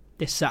game.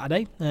 this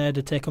Saturday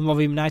to take on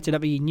Rotherham United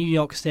at the New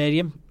York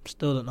Stadium.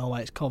 Still don't know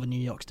why it's called the New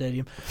York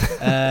Stadium.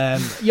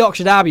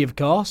 Yorkshire Derby, of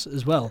course,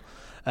 as well.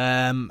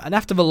 And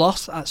after the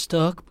loss at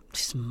Stoke,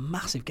 it's a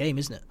massive game,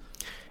 isn't it?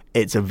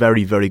 It's a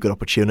very, very good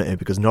opportunity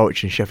because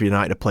Norwich and Sheffield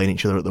United are playing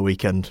each other at the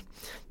weekend.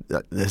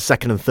 The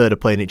second and third are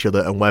playing each other,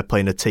 and we're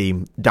playing a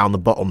team down the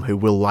bottom who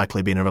will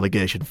likely be in a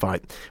relegation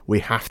fight. We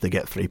have to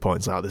get 3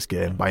 points out of this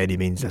game by any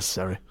means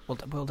necessary.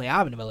 Well, they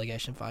are in a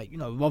relegation fight. You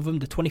know, Rotherham,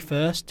 the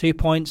 21st, 2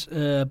 points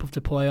above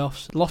the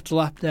playoffs.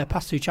 Lost their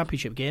past 2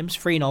 championship games,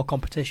 3 in all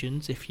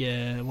competitions, if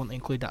you want to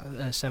include that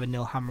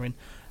 7-0 hammering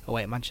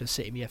away at Manchester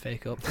City in the FA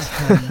Cup.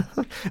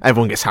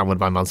 Everyone gets hammered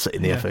by Man City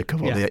in the FA Cup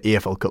or the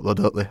EFL Cup, though,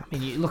 don't they? I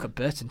mean, you look at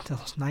Burton, they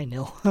lost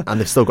 9-0. And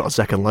they've still got a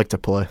second leg to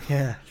play.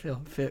 Yeah,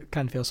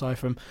 kind of feel sorry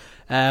for them.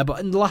 But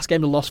in the last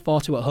game, they lost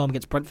 4-2 at home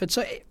against Brentford.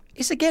 So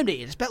it's a game that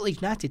you'd expect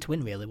Leeds United to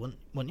win, really, wouldn't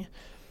you?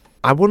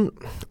 I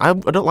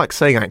don't like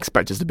saying I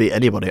expect us to beat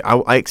anybody.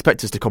 I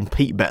expect us to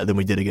compete better than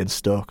we did against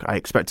Stoke. I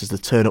expect us to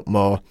turn up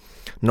more,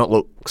 not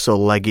look so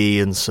leggy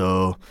and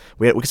so...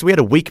 Because we had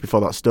a week before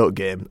that Stoke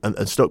game,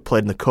 and Stoke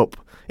played in the Cup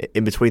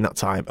in between that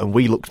time, and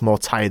we looked more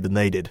tired than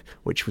they did,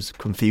 which was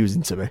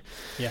confusing to me.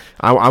 Yeah,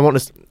 I want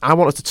us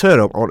to turn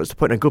up. I want us to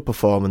put in a good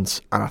performance,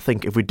 and I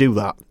think if we do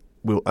that,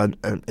 we'll, and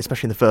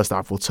especially in the first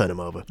half, we'll turn them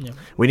over. Yeah.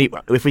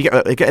 If we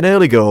get an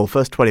early goal,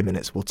 first 20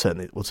 minutes, we'll turn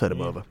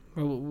them over.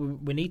 Well,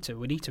 we need to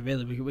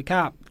really. We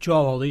can't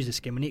draw or lose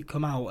this game. We need to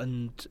come out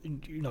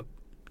and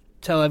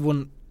tell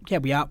everyone, yeah,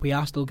 we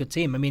are still a good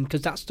team. I mean,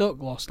 because that Stoke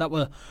loss, that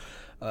were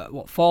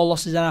 4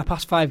 losses in our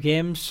past 5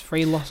 games,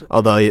 3 losses.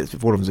 Although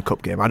one of them's a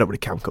cup game, I don't really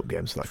count cup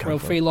games. So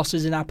that 3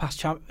 losses in our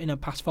past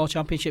 4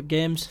 championship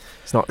games.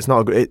 It's not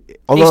a good.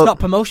 It's not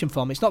promotion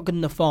form. It's not good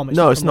enough form.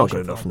 It's not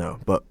good enough. No,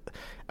 but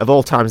of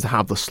all times to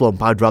have the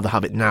slump, I'd rather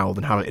have it now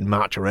than have it in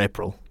March or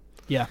April.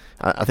 Yeah,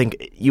 I think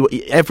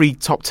every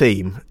top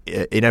team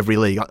in every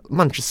league,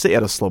 Manchester City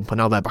had a slump and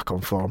now they're back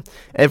on form.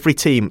 Every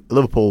team,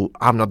 Liverpool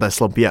haven't had their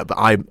slump yet, but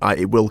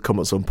it will come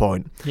at some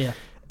point. Yeah.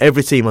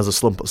 Every team has a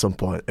slump at some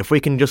point. If we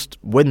can just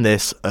win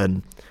this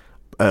and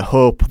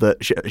hope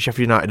that Sheffield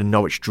United and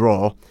Norwich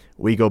draw,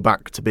 we go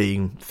back to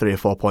being 3 or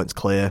 4 points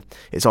clear.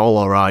 It's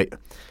all right.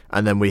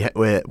 And then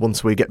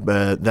once we get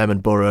them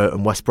and Borough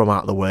and West Brom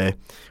out of the way,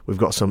 we've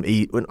got some,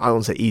 I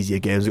won't say easier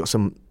games, we've got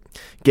some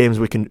games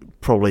we can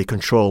probably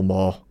control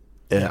more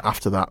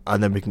after that.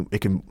 And then we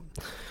can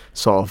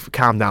sort of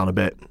calm down a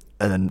bit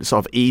and then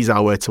sort of ease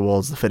our way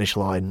towards the finish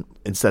line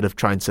instead of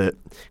trying to...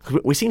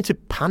 We seem to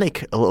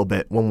panic a little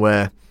bit when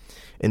we're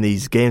in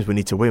these games we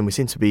need to win. We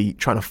seem to be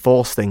trying to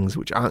force things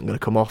which aren't going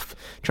to come off,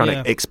 trying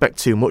to expect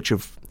too much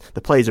of...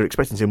 The players are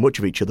expecting too much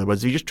of each other,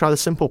 whereas if you just try the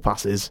simple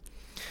passes,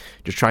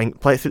 just try and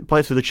play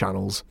through the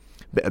channels,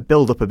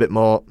 build up a bit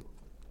more,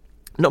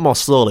 not more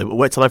slowly, but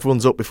wait till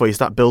everyone's up before you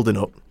start building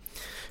up.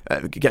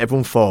 Get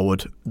everyone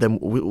forward, then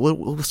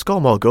we'll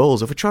score more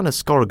goals. If we're trying to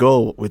score a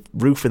goal with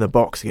Roof in the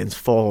box against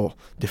 4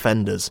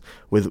 defenders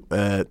with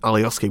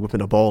Alioski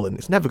whipping a ball in,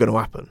 it's never going to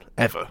happen,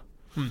 ever.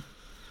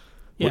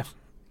 Yeah.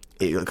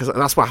 Because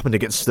that's what happened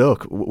against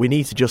Stoke. We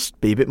need to just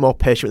be a bit more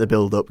patient with the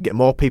build-up, get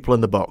more people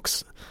in the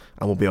box,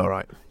 and we'll be all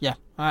right. Yeah,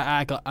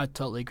 I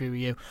totally agree with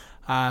you.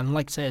 And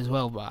like I say as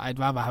well, I'd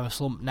rather have a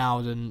slump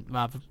now than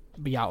rather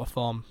be out of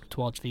form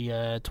towards the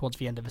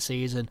end of the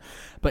season.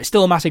 But it's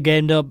still a massive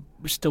game, though.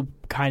 We still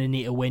kind of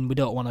need to win. We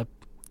don't want to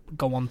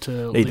go on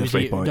to need lose.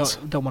 3 points.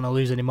 Don't want to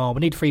lose anymore.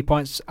 We need 3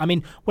 points. I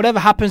mean, whatever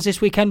happens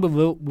this weekend, we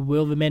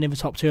will remain in the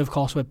top 2. Of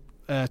course, we're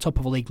top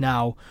of the league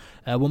now,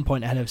 1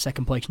 point ahead of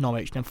second place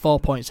Norwich, then 4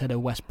 points ahead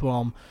of West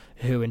Brom,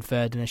 who are in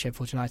third, and then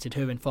Sheffield United,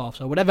 who are in fourth.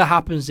 So whatever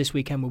happens this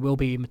weekend, we will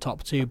be in the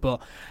top 2. But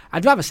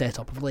I'd rather stay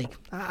top of the league.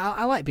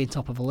 I like being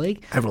top of the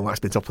league. Everyone likes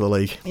being top of the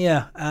league.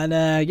 Yeah, and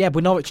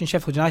with Norwich and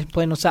Sheffield United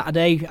playing on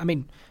Saturday, I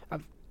mean,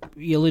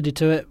 you alluded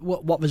to it.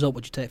 What result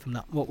would you take from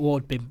that? What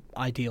would be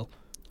ideal?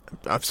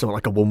 I've something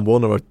like a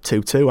 1-1 or a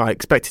 2-2. I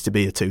expect it to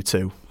be a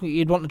 2-2.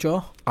 You'd want to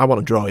draw? I want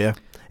to draw, yeah.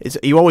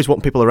 You always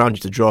want people around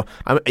you to draw.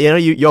 I mean,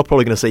 you're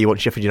probably going to say you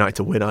want Sheffield United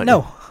to win, aren't you?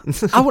 No,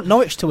 I want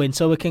Norwich to win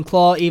so we can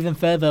claw even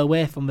further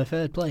away from the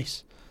third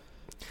place.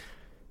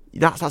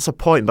 That's a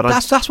point, but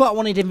that's what I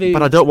wanted in the...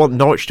 But I don't want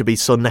Norwich to be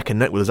so neck and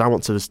neck with us. I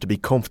want us to be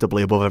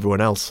comfortably above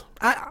everyone else.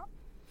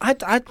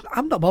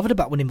 I'm not bothered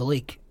about winning the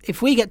league.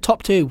 If we get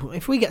top 2,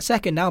 if we get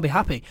second, I'll be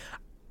happy.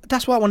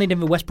 That's what I wanted in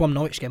the West Brom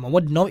Norwich game. I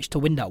wanted Norwich to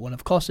win that one.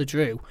 Of course, they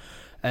drew.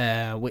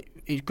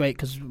 It's great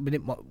because we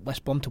didn't want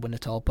West Brom to win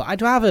at all. But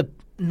I'd rather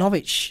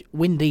Norwich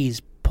win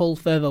these, pull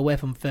further away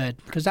from third,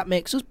 because that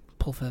makes us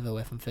pull further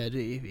away from third,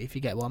 if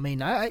you get what I mean.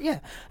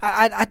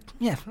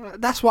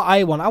 That's what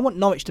I want. I want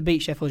Norwich to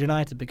beat Sheffield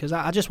United because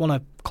I just want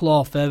to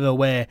claw further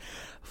away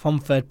from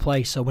third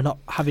place so we're not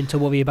having to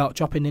worry about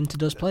dropping into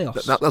those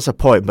playoffs. That's a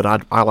point, but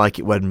I like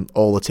it when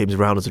all the teams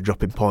around us are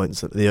dropping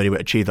points. The only way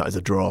to achieve that is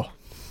a draw.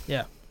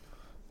 Yeah.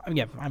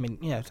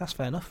 That's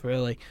fair enough,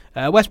 really.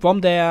 West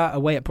Brom, they are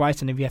away at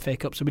Brighton in the FA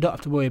Cup, so we don't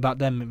have to worry about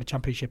them in the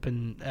Championship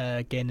and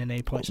gaining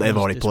any points. They've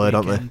already played,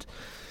 haven't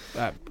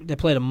they? They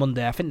played on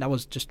Monday. I think that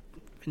was just...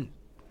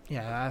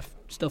 I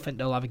still think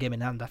they'll have a game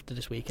in hand after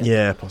this weekend.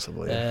 Yeah,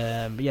 possibly.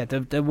 But yeah,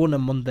 they won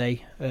on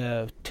Monday,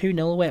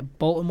 2-0 away at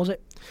Bolton, was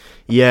it?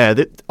 Yeah,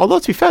 although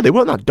to be fair, they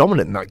weren't that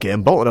dominant in that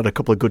game. Bolton had a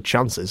couple of good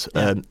chances.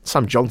 Yeah.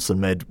 Sam Johnson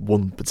made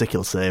one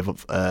particular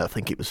save. I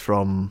think it was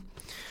from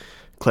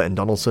Clayton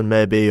Donaldson,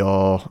 maybe,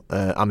 or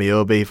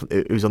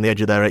Amiobi, who was on the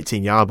edge of their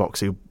 18-yard box,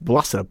 who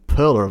blasted a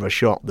pearler of a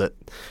shot. That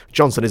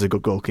Johnson is a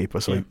good goalkeeper,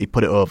 so he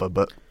put it over.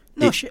 But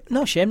no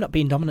shame not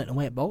being dominant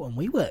away at Bolton.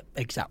 We were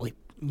exactly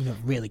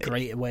really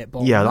great away at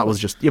Bolton. Yeah, that was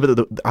just... Yeah,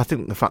 but I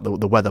think the fact that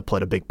the weather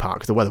played a big part,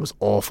 because the weather was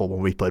awful when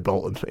we played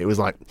Bolton. It was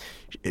like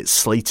it's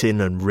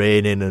sleeting and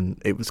raining,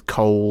 and it was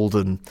cold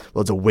and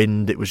loads of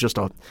wind. It was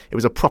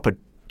a proper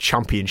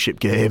championship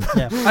game.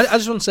 Yeah, I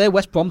just want to say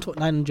West Brom took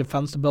 900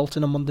 fans to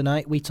Bolton on Monday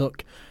night. We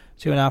took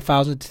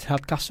 2,500 to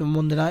Tadcaster on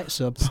Monday night.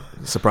 So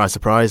surprise,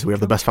 surprise, we have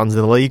the best fans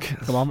in the league.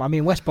 Come on, I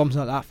mean West Brom's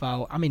not that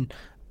far. I mean,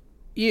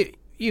 you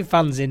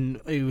fans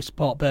who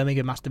support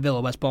Birmingham, Aston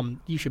Villa, West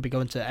Brom, you should be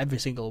going to every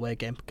single away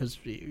game because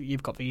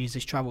you've got the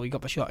easiest travel, you've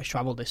got the shortest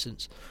travel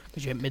distance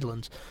because you're in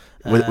Midlands.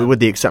 With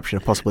the exception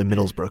of possibly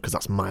Middlesbrough, because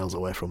that's miles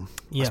away from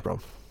West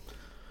Brom.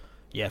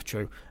 Yeah,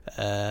 true.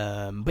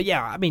 But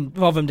yeah, I mean,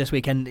 Rotherham this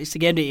weekend, it's the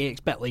game that you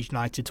expect Leeds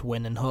United to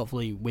win, and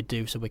hopefully we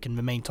do, so we can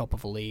remain top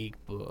of the league.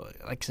 But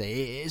like I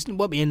say, it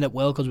won't be in that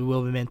well because we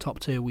will remain top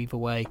 2 either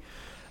way.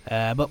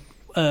 But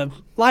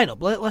lineup,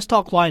 let's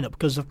talk lineup,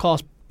 because of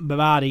course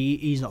Berardi,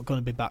 he's not going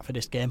to be back for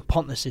this game.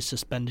 Pontus is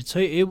suspended.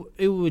 So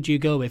who would you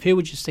go with? Who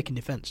would you stick in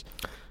defence?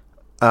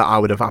 I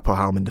would have Apo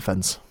Halm in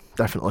defence,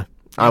 definitely.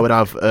 I would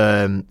have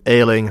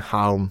Ayling,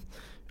 Halm,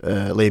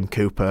 Liam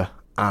Cooper,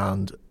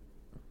 and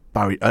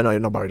Barry. No,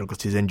 not Barry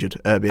Douglas. He's injured.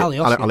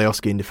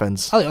 Alioski in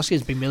defence.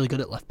 Alioski's been really good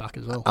at left back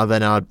as well. And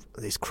then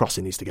his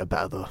crossing needs to get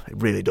better, though. It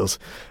really does.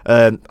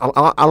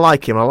 I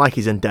like him. I like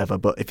his endeavour.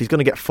 But if he's going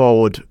to get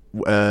forward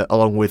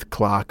along with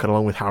Clark and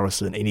along with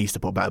Harrison, he needs to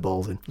put better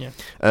balls in. Yeah.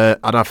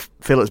 I'd have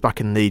Phillips back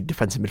in the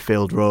defensive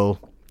midfield role.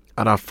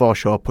 I'd have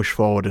Forshaw push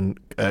forward and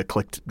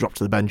Click drop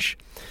to the bench.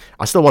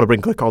 I still want to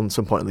bring Click on at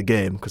some point in the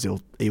game because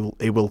he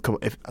will come.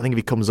 I think if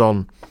he comes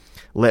on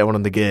later on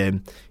in the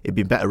game, he'd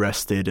be better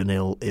rested and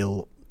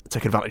he'll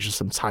take advantage of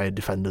some tired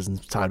defenders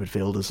and tired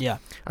midfielders. Yeah,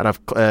 I'd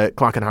have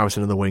Clark and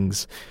Harrison in the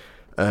wings,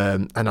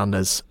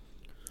 Hernandez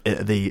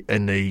in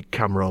the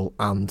cam role,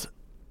 and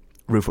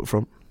Roof up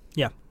front.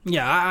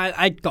 Yeah,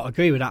 I'd got to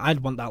agree with that. I'd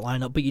want that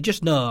lineup, but you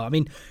just know. I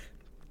mean,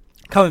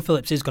 Calvin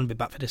Phillips is going to be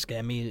back for this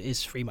game.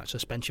 His 3-match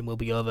suspension will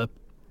be over.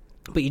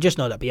 But you just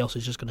know that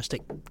Bielsa's just going to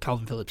stick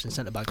Calvin Phillips in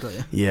centre back, don't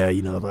you? Yeah,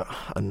 you know that,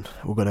 and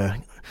we're going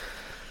to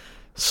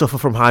suffer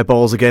from high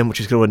balls again, which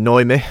is going to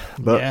annoy me.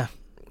 But yeah.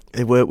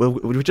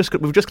 We're just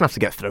going to have to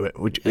get through it.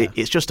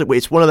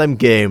 It's one of them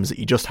games that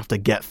you just have to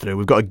get through.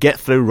 We've got to get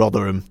through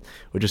Rotherham.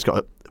 We've just got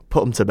to put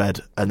them to bed,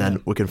 and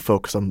then we can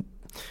focus on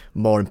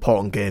more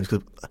important games.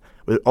 Because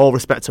with all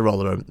respect to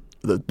Rotherham,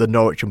 the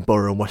Norwich and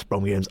Borough and West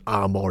Brom games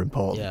are more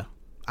important. Yeah,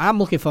 I'm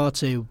looking forward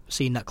to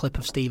seeing that clip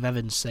of Steve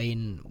Evans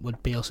saying,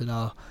 "Would Bielsa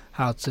know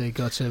how to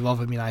go to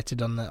Rotherham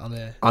United on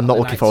the?" I'm not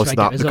looking forward to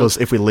that because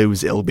if we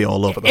lose, it'll be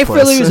all over the place. If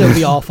we lose, it'll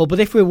be awful. But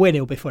if we win,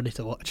 it'll be funny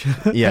to watch.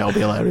 Yeah, it'll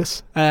be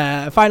hilarious.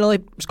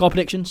 Finally, score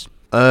predictions.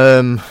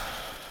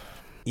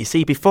 You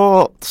see,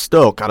 before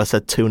Stoke, I'd have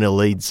said 2-0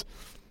 Leeds.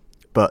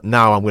 But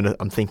now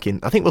I'm thinking,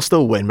 I think we'll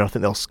still win, but I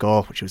think they'll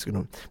score, which is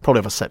going to probably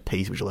have a set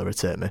piece, which will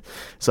irritate me.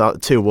 So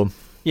 2-1.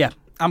 Yeah,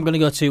 I'm going to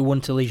go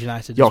 2-1 to Leeds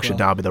United. Yorkshire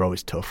Derby, they're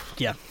always tough.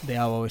 Yeah, they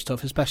are always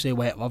tough, especially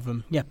away at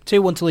Rotherham. Yeah,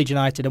 2-1 to Leeds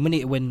United, and we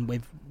need to win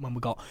when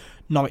we've got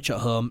Norwich at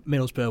home,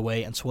 Middlesbrough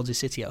away, and Swansea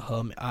City at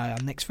home. Our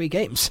next 3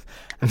 games.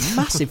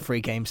 Massive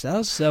 3 games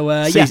now.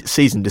 So,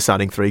 Season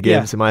deciding 3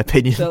 games, in my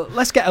opinion. So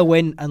let's get a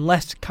win, and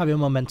let's carry on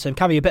momentum,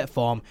 carry a bit of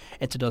form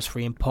into those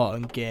 3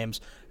 important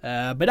games.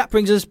 But that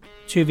brings us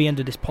to the end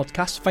of this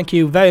podcast. Thank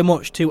you very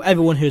much to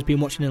everyone who's been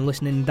watching and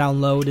listening and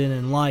downloading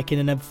and liking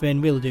and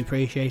everything. Really do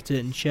appreciate it,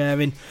 and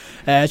sharing.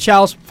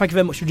 Charles, thank you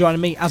very much for joining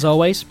me as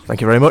always.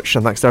 Thank you very much,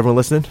 and thanks to everyone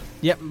listening.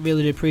 Yep,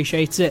 really do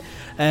appreciate it.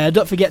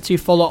 Don't forget to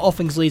follow All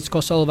Things Leeds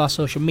across all of our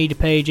social media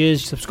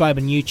pages. Subscribe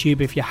on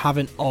YouTube if you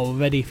haven't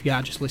already, if you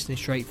are just listening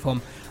straight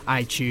from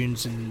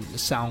iTunes and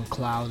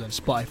SoundCloud and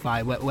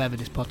Spotify, wherever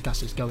this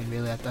podcast is going,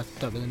 really. I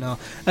don't really know.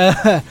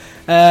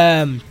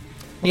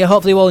 Yeah,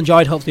 hopefully you all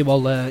enjoyed. Hopefully you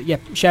all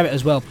share it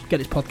as well. Get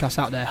this podcast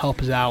out there.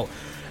 Help us out.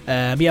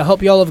 But yeah, I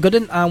hope you all have a good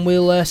one, and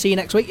we'll see you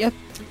next week. Yeah.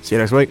 See you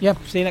next week. Yeah.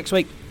 See you next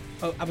week.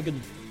 Oh, have a good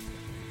one.